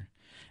junior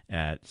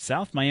at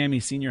South Miami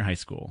Senior High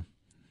School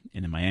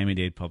in the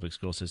Miami-Dade public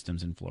school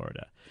systems in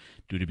Florida.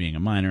 Due to being a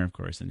minor, of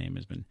course, the name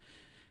has been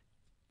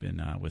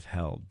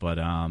withheld, but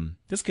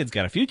this kid's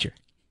got a future.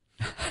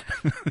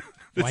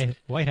 White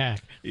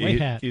hat.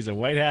 He's a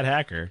white hat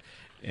hacker,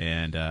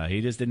 and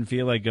he just didn't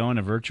feel like going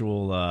to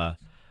virtual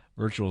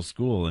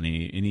school, and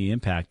he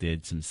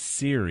impacted some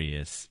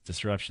serious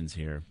disruptions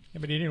here. Yeah,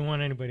 but he didn't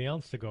want anybody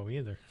else to go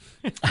either.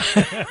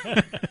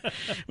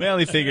 Well,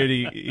 he figured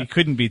he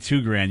couldn't be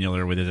too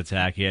granular with his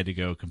attack. He had to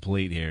go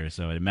complete here,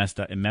 so it messed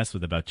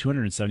with about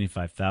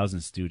 275,000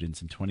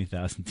 students and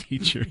 20,000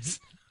 teachers.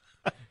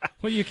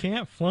 Well, you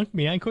can't flunk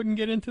me. I couldn't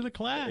get into the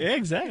class. Yeah,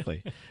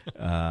 exactly.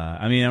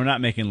 I mean, I'm not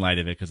making light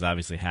of it because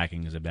obviously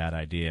hacking is a bad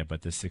idea,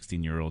 but this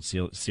 16-year-old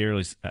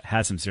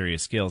has some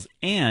serious skills.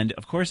 And,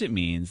 of course, it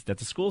means that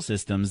the school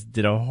systems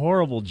did a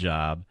horrible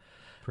job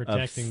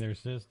protecting their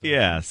system.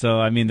 Yeah, so,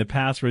 I mean, the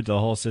password to the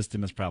whole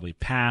system is probably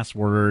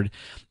password.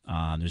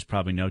 There's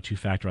probably no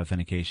two-factor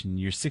authentication.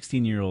 Your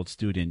 16-year-old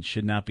student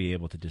should not be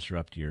able to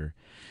disrupt your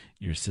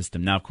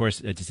system. Now, of course,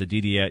 it's a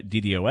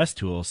DDoS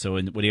tool. So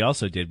what he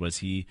also did was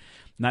he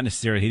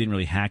didn't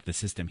really hack the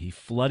system. He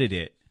flooded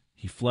it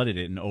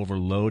and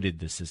overloaded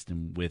the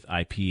system with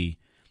IP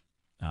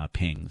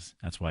pings.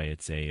 That's why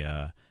it's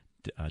a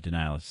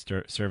denial of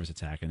service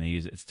attack. And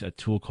it's a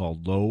tool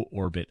called low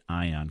orbit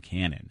ion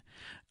cannon,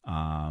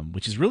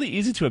 which is really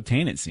easy to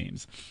obtain, it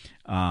seems.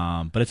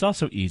 But it's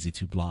also easy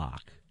to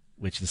block,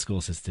 which the school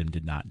system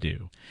did not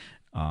do.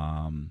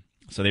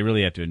 So they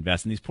really have to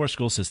invest. And these poor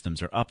school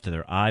systems are up to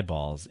their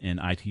eyeballs in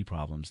IT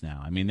problems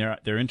now. I mean,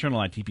 their internal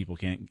IT people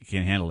can't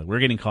handle it. We're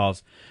getting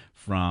calls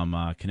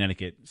from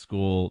Connecticut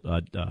school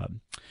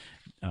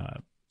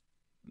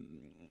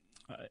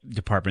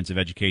departments of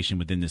education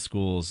within the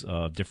schools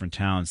of different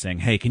towns saying,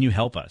 "Hey, can you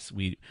help us?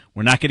 We're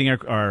not getting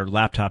our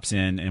laptops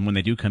in, and when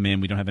they do come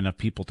in, we don't have enough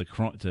people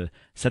to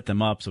set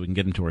them up so we can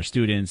get them to our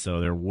students.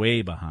 So they're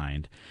way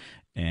behind."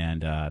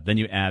 And then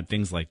you add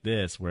things like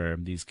this where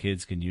these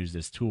kids can use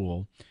this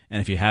tool.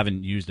 And if you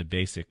haven't used a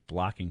basic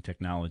blocking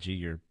technology,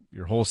 your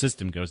whole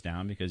system goes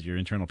down because your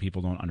internal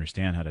people don't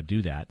understand how to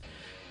do that.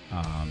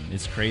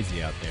 It's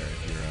crazy out there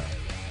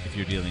if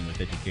you're dealing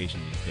with education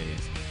these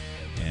days.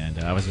 And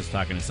I was just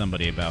talking to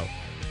somebody about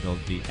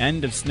the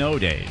end of snow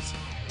days.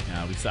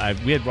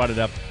 We had brought it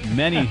up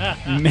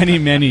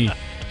many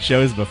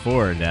shows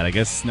before that I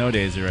guess snow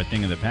days are a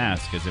thing of the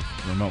past because if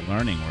remote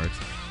learning works.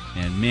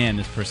 And man,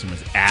 this person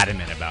was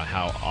adamant about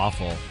how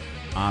awful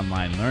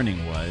online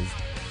learning was.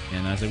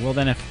 And I was like, well,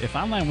 then if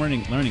online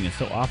learning is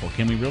so awful,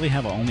 can we really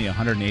have only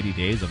 180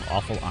 days of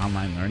awful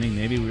online learning?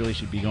 Maybe we really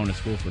should be going to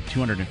school for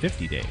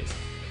 250 days.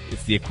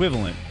 It's the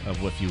equivalent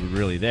of if you were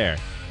really there.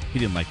 He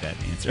didn't like that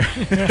answer.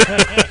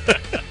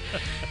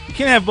 You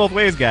can't have both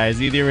ways,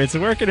 guys. Either it's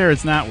working or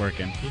it's not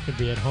working. You could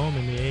be at home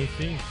in the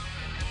AC.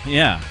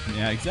 Yeah,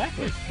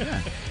 exactly.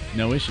 Yeah.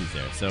 No issues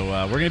there. So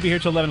we're going to be here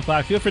till 11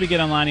 o'clock. Feel free to get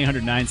online,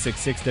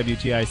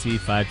 800-966-WTIC,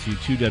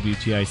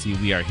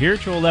 522-WTIC. We are here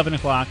till 11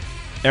 o'clock.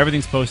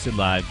 Everything's posted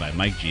live by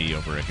Mike G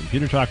over at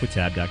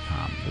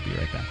ComputerTalkWithTab.com. We'll be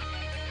right back.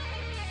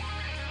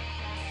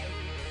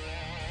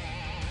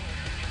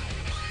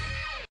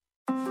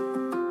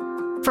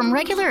 From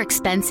regular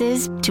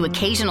expenses to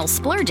occasional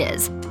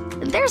splurges,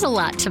 there's a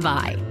lot to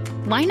buy.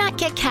 Why not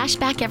get cash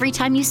back every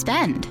time you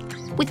spend?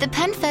 With the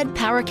PenFed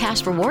Power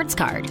Cash Rewards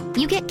Card,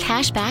 you get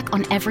cash back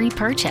on every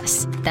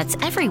purchase. That's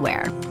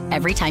everywhere,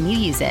 every time you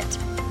use it.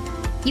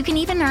 You can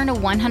even earn a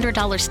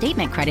 $100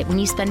 statement credit when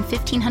you spend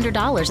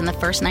 $1,500 in the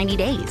first 90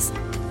 days.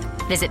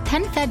 Visit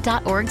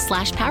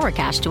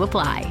PenFed.org/PowerCash to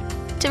apply.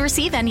 To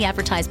receive any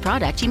advertised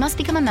product, you must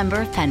become a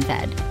member of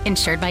PenFed,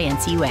 insured by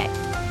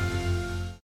NCUA.